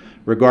forward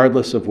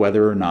regardless of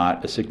whether or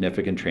not a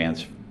significant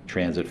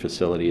transit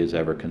facility is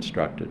ever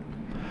constructed.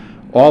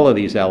 All of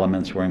these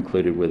elements were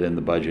included within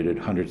the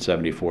budgeted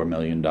 $174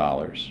 million.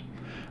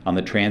 On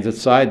the transit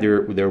side,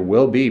 there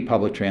will be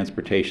public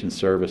transportation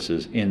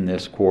services in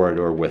this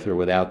corridor with or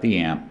without the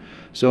AMP,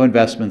 so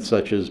investments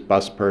such as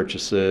bus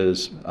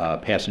purchases,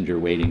 passenger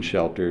waiting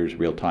shelters,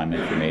 real-time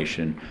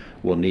information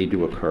will need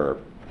to occur.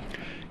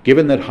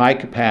 Given that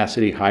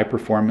high-capacity,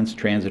 high-performance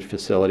transit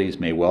facilities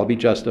may well be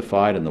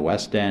justified in the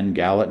West End,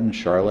 Gallatin,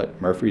 Charlotte,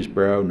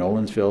 Murfreesboro,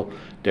 Nolensville,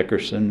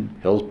 Dickerson,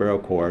 Hillsborough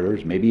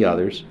corridors, maybe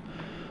others,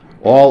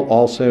 all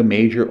also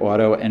major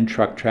auto and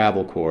truck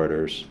travel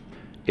corridors,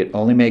 it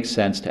only makes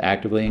sense to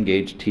actively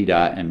engage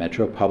TDOT and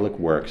Metro Public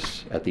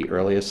Works at the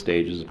earliest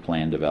stages of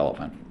plan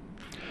development.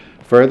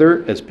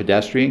 Further, as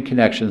pedestrian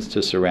connections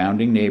to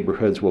surrounding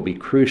neighborhoods will be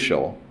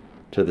crucial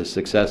to the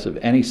success of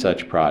any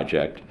such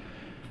project,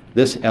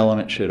 this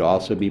element should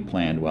also be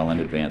planned well in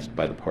advance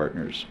by the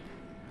partners.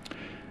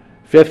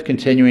 Fifth,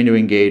 continuing to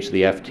engage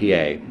the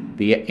FTA.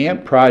 The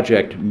AMP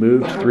project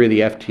moved through the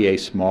FTA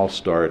small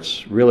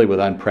starts really with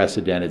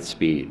unprecedented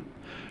speed.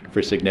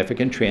 For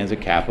significant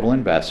transit capital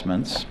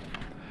investments,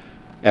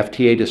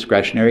 FTA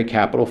discretionary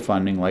capital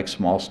funding like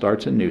small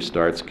starts and new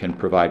starts can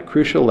provide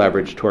crucial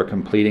leverage toward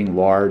completing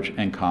large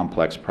and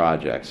complex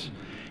projects.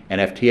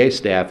 And FTA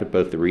staff at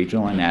both the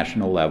regional and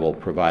national level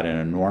provide an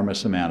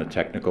enormous amount of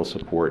technical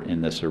support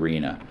in this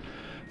arena.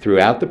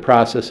 Throughout the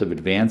process of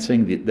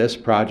advancing this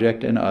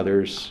project and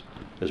others,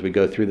 as we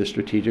go through the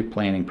strategic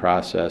planning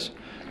process,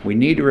 we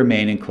need to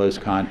remain in close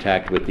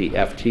contact with the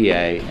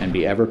FTA and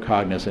be ever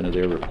cognizant of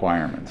their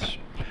requirements.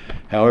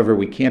 However,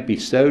 we can't be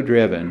so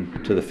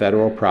driven to the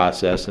federal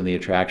process and the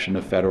attraction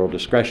of federal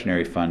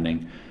discretionary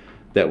funding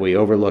that we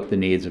overlook the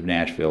needs of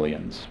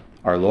Nashvillians.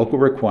 Our local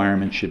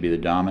requirements should be the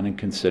dominant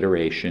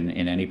consideration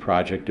in any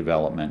project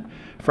development,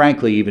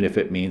 frankly, even if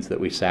it means that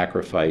we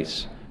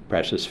sacrifice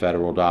precious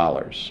federal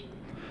dollars.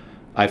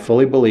 I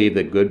fully believe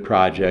that good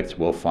projects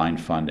will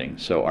find funding,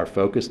 so our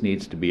focus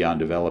needs to be on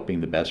developing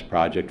the best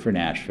project for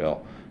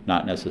Nashville,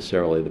 not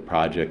necessarily the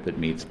project that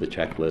meets the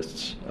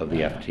checklists of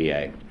the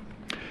FTA.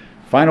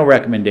 Final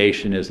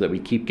recommendation is that we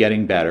keep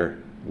getting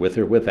better, with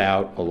or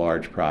without a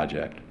large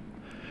project.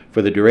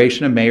 For the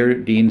duration of Mayor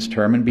Dean's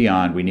term and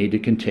beyond, we need to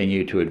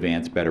continue to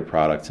advance better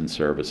products and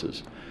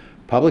services.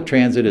 Public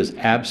transit is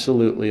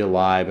absolutely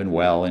alive and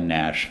well in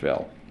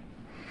Nashville.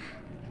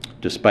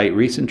 Despite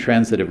recent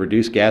trends that have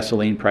reduced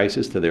gasoline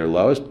prices to their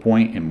lowest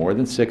point in more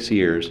than 6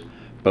 years,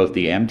 both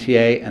the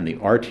MTA and the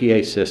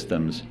RTA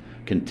systems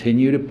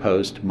continue to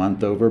post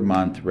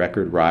month-over-month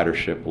record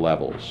ridership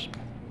levels.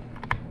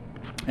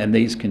 And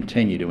these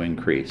continue to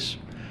increase.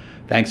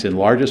 Thanks in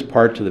largest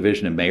part to the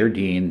vision of Mayor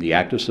Dean, the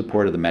active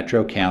support of the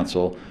Metro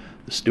Council,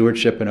 the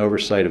stewardship and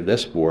oversight of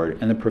this board,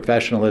 and the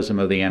professionalism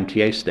of the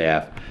MTA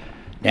staff,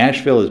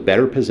 Nashville is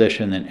better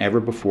positioned than ever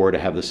before to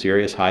have the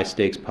serious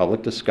high-stakes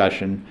public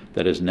discussion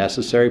that is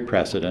necessary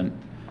precedent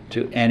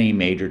to any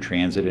major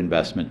transit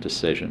investment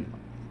decision.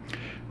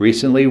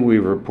 Recently,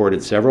 we've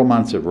reported several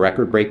months of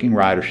record-breaking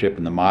ridership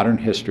in the modern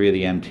history of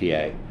the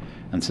MTA.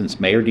 And since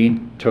Mayor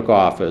Dean took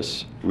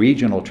office,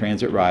 regional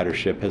transit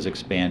ridership has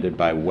expanded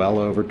by well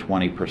over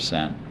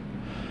 20%.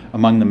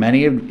 Among the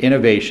many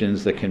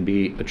innovations that can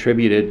be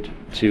attributed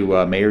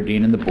to Mayor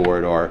Dean and the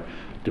board are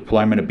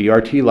deployment of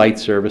BRT light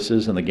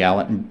services in the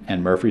Gallant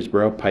and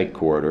Murfreesboro Pike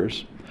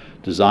corridors,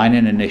 design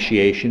and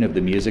initiation of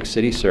the Music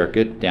City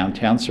Circuit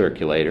downtown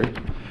circulator,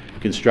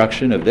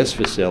 construction of this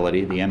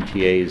facility, the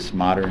MTA's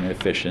modern and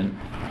efficient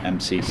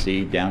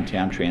MCC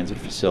downtown transit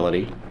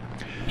facility.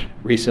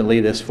 Recently,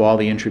 this fall,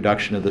 the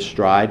introduction of the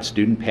STRIDE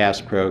student pass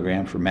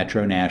program for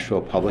Metro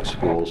Nashville Public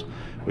Schools,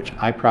 which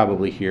I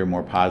probably hear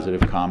more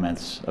positive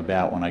comments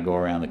about when I go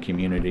around the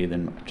community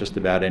than just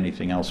about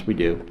anything else we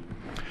do.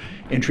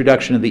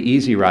 Introduction of the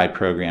Easy Ride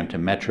program to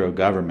Metro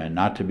government,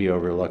 not to be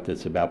overlooked.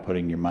 It's about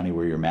putting your money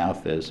where your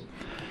mouth is.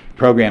 The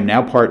program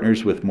now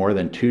partners with more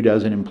than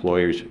 24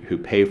 employers who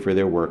pay for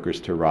their workers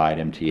to ride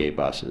MTA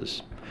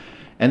buses.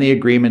 And the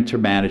agreement to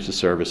manage the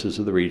services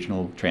of the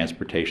Regional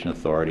Transportation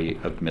Authority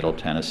of Middle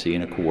Tennessee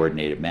in a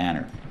coordinated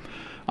manner.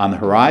 On the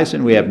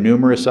horizon, we have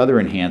numerous other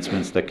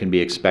enhancements that can be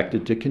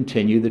expected to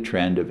continue the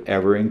trend of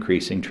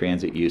ever-increasing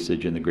transit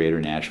usage in the greater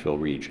Nashville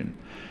region.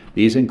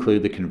 These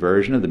include the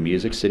conversion of the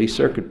Music City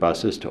Circuit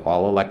buses to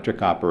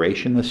all-electric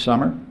operation this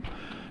summer,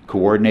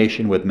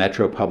 coordination with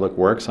Metro Public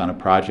Works on a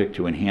project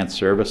to enhance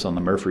service on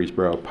the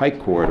Murfreesboro Pike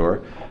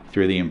corridor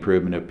through the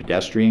improvement of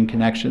pedestrian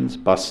connections,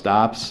 bus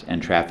stops,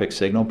 and traffic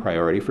signal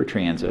priority for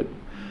transit,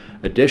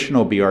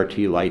 additional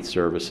BRT light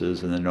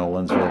services in the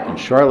Nolensville and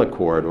Charlotte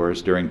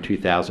corridors during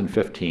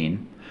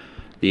 2015,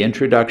 the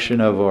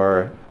introduction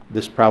of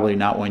this is probably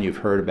not one you've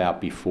heard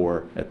about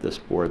before at this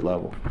board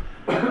level,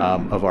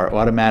 of our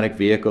automatic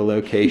vehicle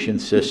location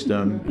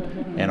system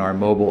and our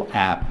mobile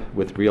app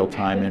with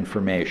real-time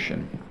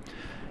information.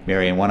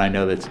 Marion, one I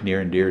know that's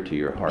near and dear to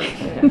your heart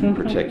in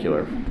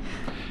particular.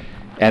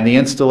 And the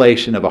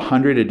installation of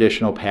 100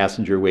 additional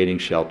passenger waiting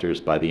shelters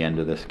by the end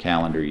of this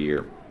calendar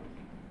year.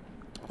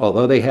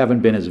 Although they haven't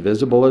been as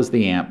visible as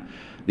the AMP,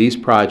 these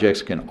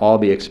projects can all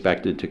be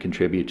expected to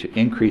contribute to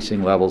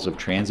increasing levels of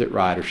transit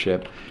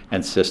ridership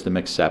and system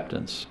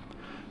acceptance.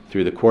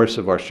 Through the course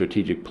of our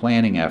strategic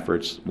planning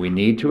efforts, we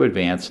need to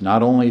advance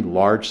not only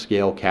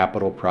large-scale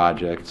capital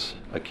projects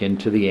akin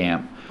to the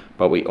AMP,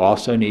 but we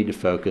also need to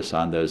focus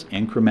on those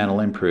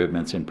incremental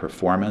improvements in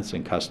performance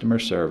and customer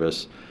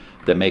service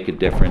that make a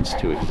difference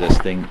to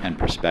existing and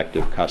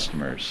prospective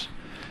customers.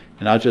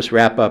 And I'll just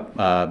wrap up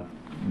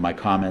my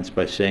comments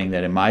by saying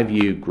that in my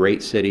view,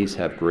 great cities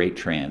have great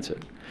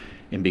transit.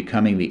 In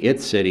becoming the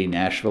IT city,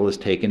 Nashville has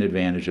taken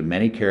advantage of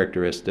many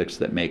characteristics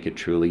that make it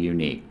truly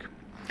unique.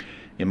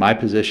 In my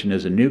position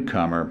as a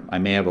newcomer, I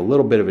may have a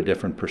little bit of a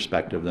different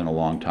perspective than a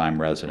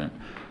longtime resident.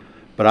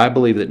 But I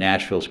believe that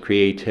Nashville's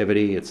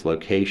creativity, its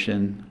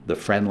location, the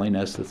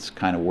friendliness that's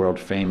kind of world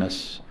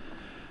famous,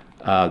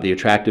 the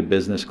attractive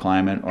business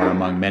climate are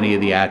among many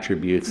of the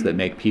attributes that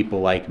make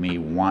people like me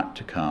want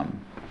to come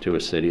to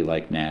a city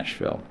like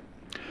Nashville.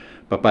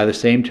 But by the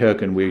same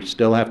token, we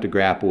still have to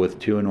grapple with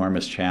two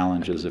enormous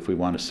challenges if we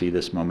want to see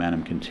this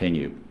momentum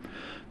continue.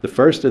 The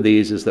first of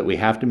these is that we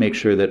have to make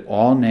sure that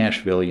all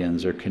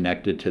Nashvillians are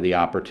connected to the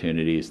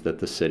opportunities that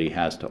the city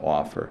has to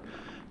offer,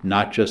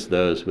 not just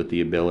those with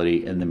the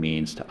ability and the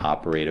means to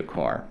operate a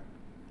car.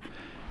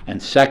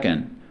 And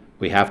second,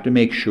 we have to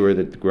make sure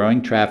that the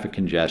growing traffic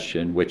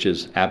congestion, which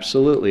is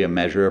absolutely a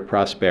measure of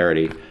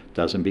prosperity,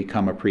 doesn't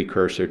become a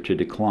precursor to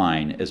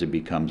decline as it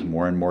becomes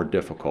more and more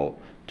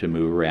difficult to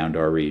move around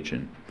our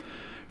region.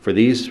 For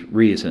these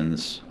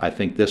reasons, I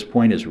think this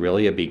point is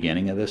really a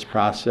beginning of this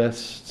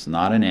process. It's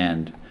not an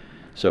end.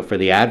 So for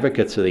the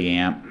advocates of the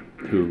AMP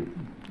who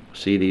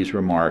see these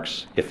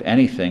remarks, if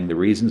anything, the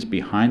reasons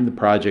behind the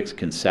project's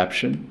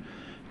conception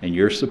and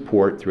your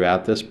support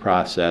throughout this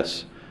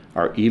process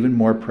are even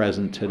more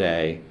present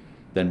today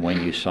than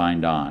when you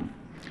signed on.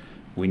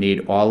 We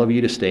need all of you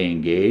to stay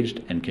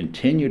engaged and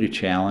continue to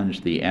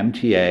challenge the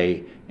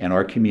MTA and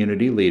our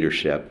community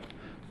leadership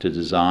to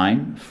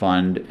design,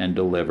 fund, and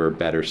deliver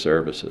better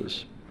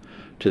services.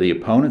 To the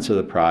opponents of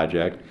the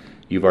project,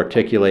 you've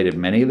articulated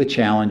many of the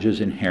challenges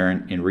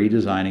inherent in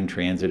redesigning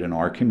transit in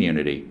our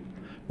community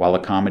while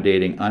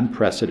accommodating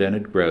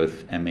unprecedented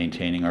growth and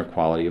maintaining our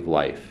quality of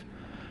life.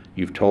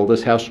 You've told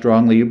us how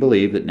strongly you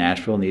believe that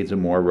Nashville needs a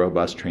more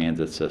robust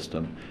transit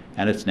system,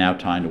 and it's now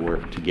time to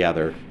work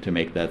together to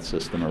make that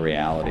system a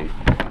reality.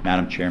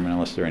 Madam Chairman,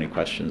 unless there are any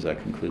questions,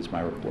 that concludes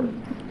my report.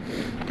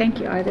 Thank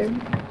you. Are there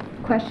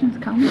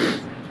questions,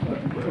 comments?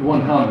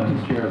 One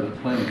comment as chair of the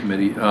planning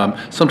committee.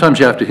 Sometimes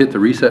you have to hit the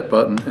reset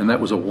button, and that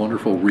was a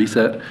wonderful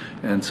reset.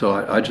 And so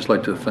I'd just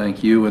like to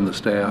thank you and the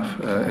staff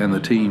and the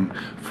team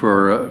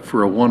for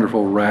a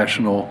wonderful,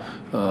 rational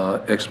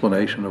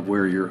explanation of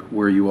where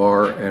you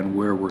are and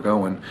where we're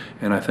going.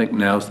 And I think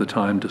now's the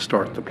time to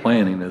start the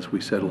planning, as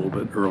we said a little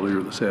bit earlier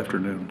this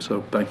afternoon.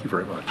 So thank you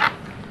very much.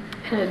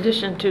 In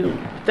addition to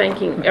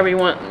thanking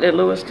everyone that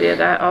Lewis did,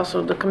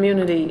 the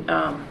community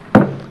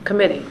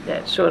committee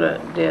that sort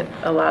of did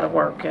a lot of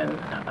work, and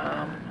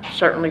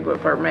certainly with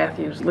Bert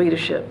Matthews'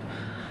 leadership,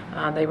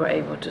 they were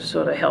able to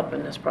sort of help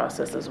in this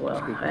process as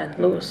well. And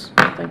Lewis,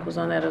 I think, was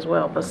on that as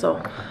well. But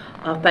so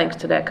thanks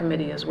to that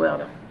committee as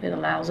well. It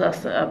allows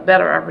us a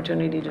better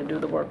opportunity to do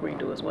the work we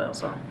do as well.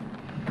 So.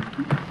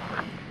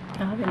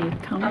 Any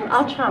comments?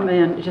 I'll chime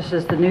in just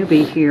as the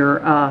newbie here.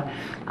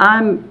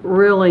 I'm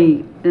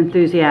really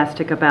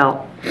enthusiastic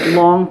about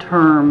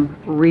long-term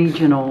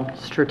regional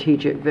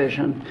strategic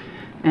vision.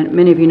 And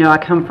many of you know I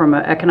come from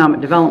an economic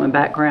development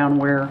background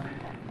where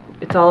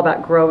it's all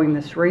about growing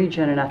this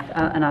region, and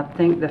I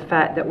think the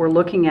fact that we're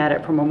looking at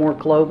it from a more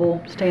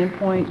global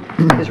standpoint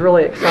is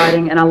really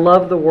exciting. And I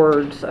love the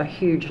words "a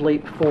huge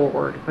leap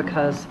forward"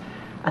 because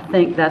I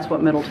think that's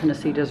what Middle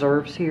Tennessee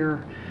deserves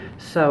here.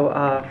 So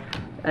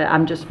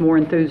I'm just more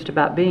enthused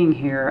about being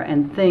here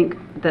and think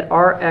that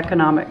our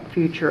economic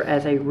future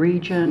as a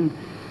region,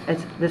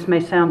 this may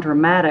sound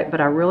dramatic,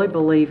 but I really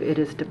believe it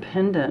is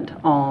dependent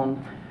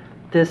on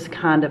this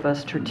kind of a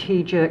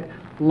strategic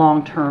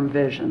long-term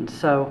vision.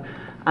 So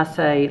I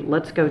say,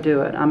 let's go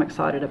do it. I'm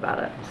excited about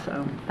it.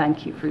 So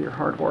thank you for your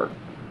hard work.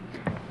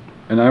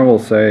 And I will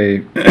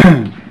say,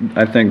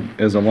 I think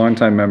as a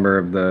longtime member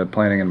of the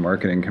Planning and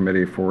Marketing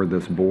Committee for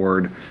this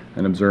board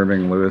and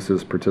observing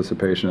Lewis's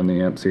participation in the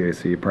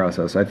MCAC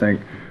process, I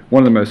think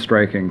one of the most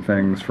striking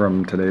things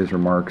from today's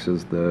remarks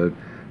is the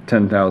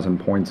 10,000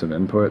 points of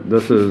input.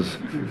 This is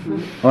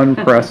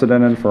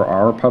unprecedented for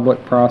our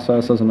public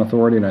process as an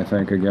authority, and I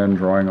think, again,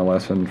 drawing a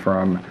lesson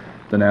from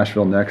the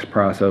Nashville Next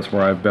process,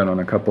 where I've been on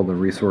a couple of the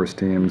resource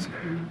teams,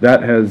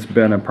 that has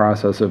been a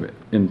process of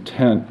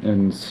intent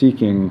in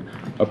seeking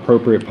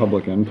appropriate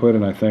public input,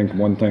 and I think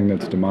one thing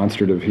that's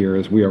demonstrative here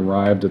is we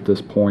arrived at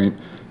this point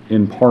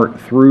in part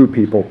through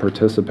people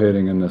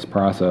participating in this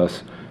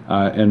process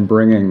and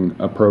bringing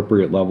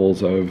appropriate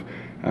levels of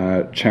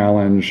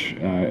challenge,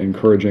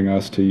 encouraging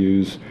us to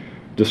use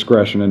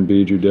discretion and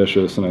be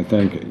judicious. And I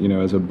think, you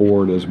know, as a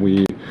board, as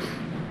we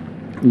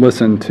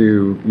listen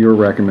to your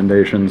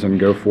recommendations and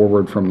go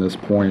forward from this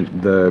point,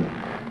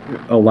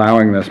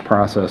 allowing this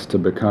process to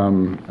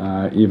become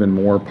even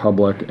more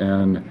public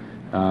and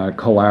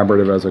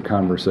collaborative as a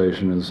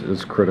conversation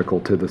is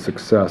critical to the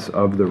success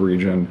of the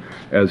region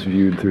as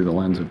viewed through the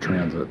lens of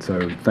transit.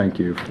 So thank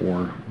you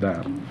for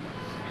that.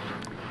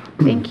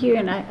 Thank you,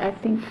 and I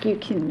think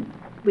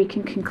we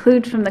can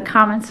conclude from the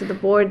comments of the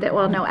board that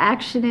while no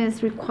action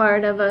is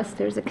required of us,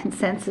 there's a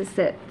consensus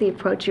that the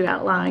approach you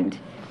outlined,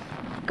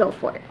 go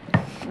for it.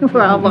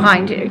 We're all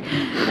behind you.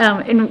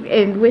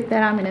 And with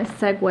that, I'm going to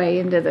segue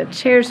into the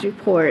chair's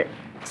report,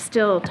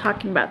 still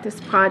talking about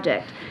this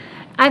project.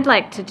 I'd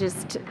like to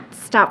just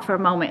stop for a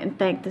moment and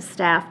thank the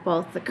staff,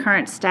 both the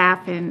current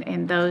staff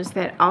and those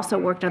that also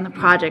worked on the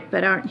project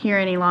but aren't here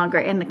any longer,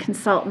 and the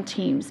consultant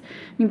teams.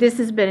 I mean, this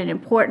has been an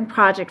important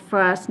project for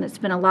us, and it's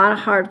been a lot of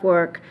hard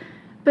work.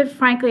 But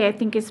frankly, I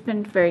think it's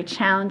been very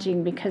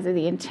challenging because of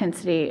the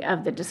intensity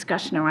of the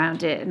discussion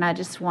around it. And I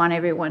just want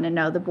everyone to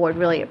know the board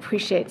really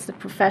appreciates the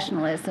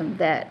professionalism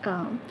that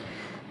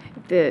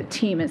the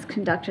team has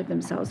conducted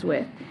themselves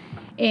with.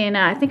 And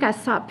I think I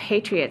saw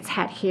Patriots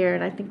hat here,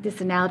 and I think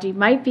this analogy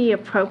might be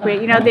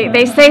appropriate. You know,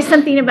 they say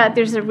something about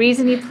there's a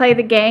reason you play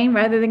the game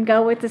rather than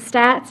go with the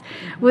stats.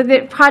 With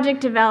it, project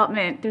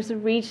development, there's a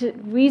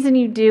reason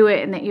you do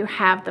it and that you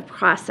have the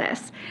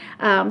process.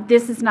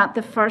 This is not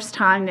the first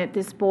time that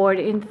this board,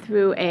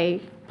 through a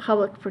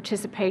public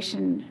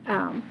participation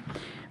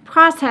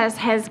process,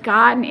 has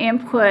gotten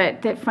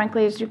input that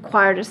frankly has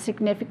required a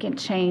significant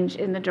change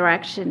in the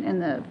direction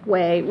and the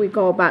way we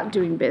go about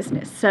doing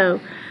business. So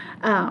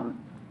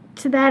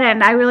to that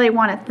end, I really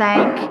want to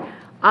thank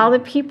all the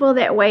people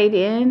that weighed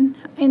in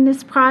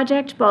this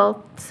project, both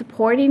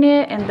supporting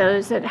it and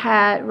those that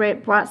had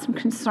brought some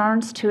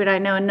concerns to it. I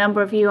know a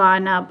number of you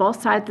on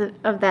both sides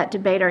of that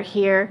debate are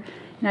here,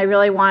 and I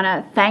really want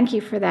to thank you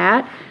for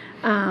that.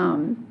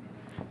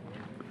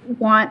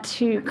 Want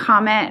to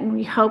comment, and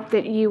we hope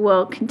that you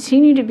will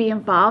continue to be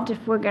involved.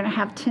 If we're going to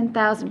have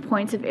 10,000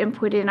 points of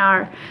input in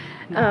our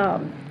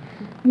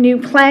new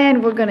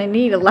plan, we're going to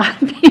need a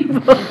lot of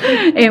people,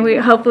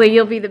 and hopefully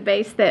you'll be the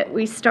base that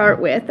we start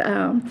with.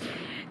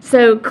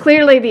 So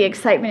clearly the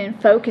excitement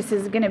and focus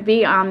is going to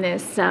be on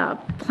this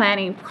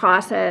planning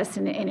process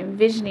and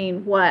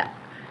envisioning what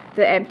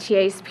the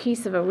MTA's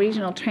piece of a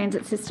regional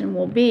transit system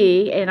will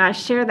be, and I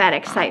share that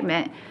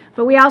excitement.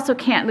 But we also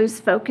can't lose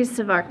focus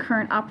of our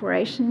current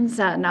operations,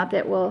 not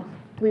that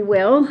we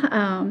will.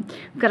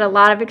 We've got a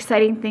lot of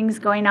exciting things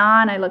going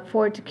on. I look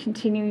forward to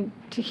continuing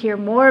to hear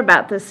more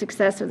about the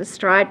success of the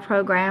STRIDE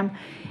program.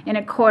 And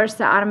of course,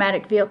 the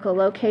automatic vehicle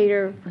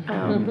locator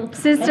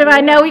system. I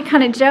know we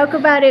kind of joke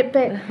about it,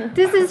 but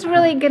this is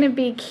really going to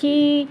be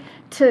key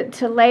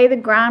to lay the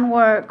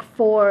groundwork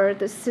for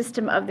the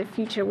system of the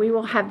future. We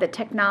will have the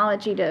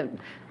technology to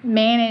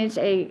manage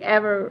a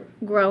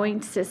ever-growing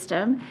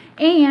system,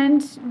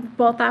 and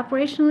both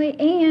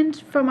operationally and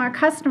from our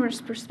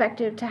customers'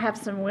 perspective to have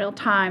some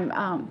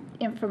real-time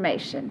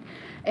information.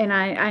 And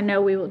I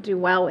know we will do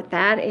well with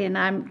that, and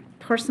I'm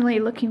personally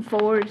looking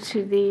forward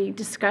to the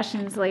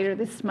discussions later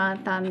this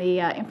month on the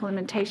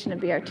implementation of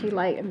BRT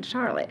Lite in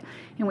Charlotte.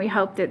 And we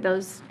hope that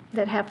those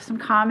that have some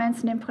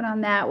comments and input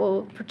on that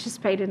will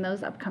participate in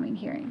those upcoming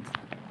hearings.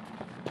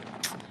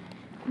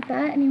 With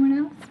that, anyone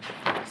else?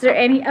 Is there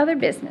any other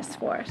business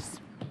for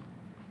us?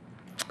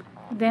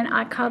 Then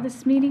I call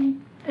this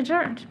meeting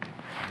adjourned.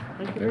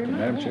 Thank you very much.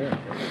 Madam Chair.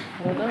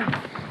 Well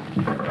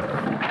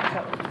done.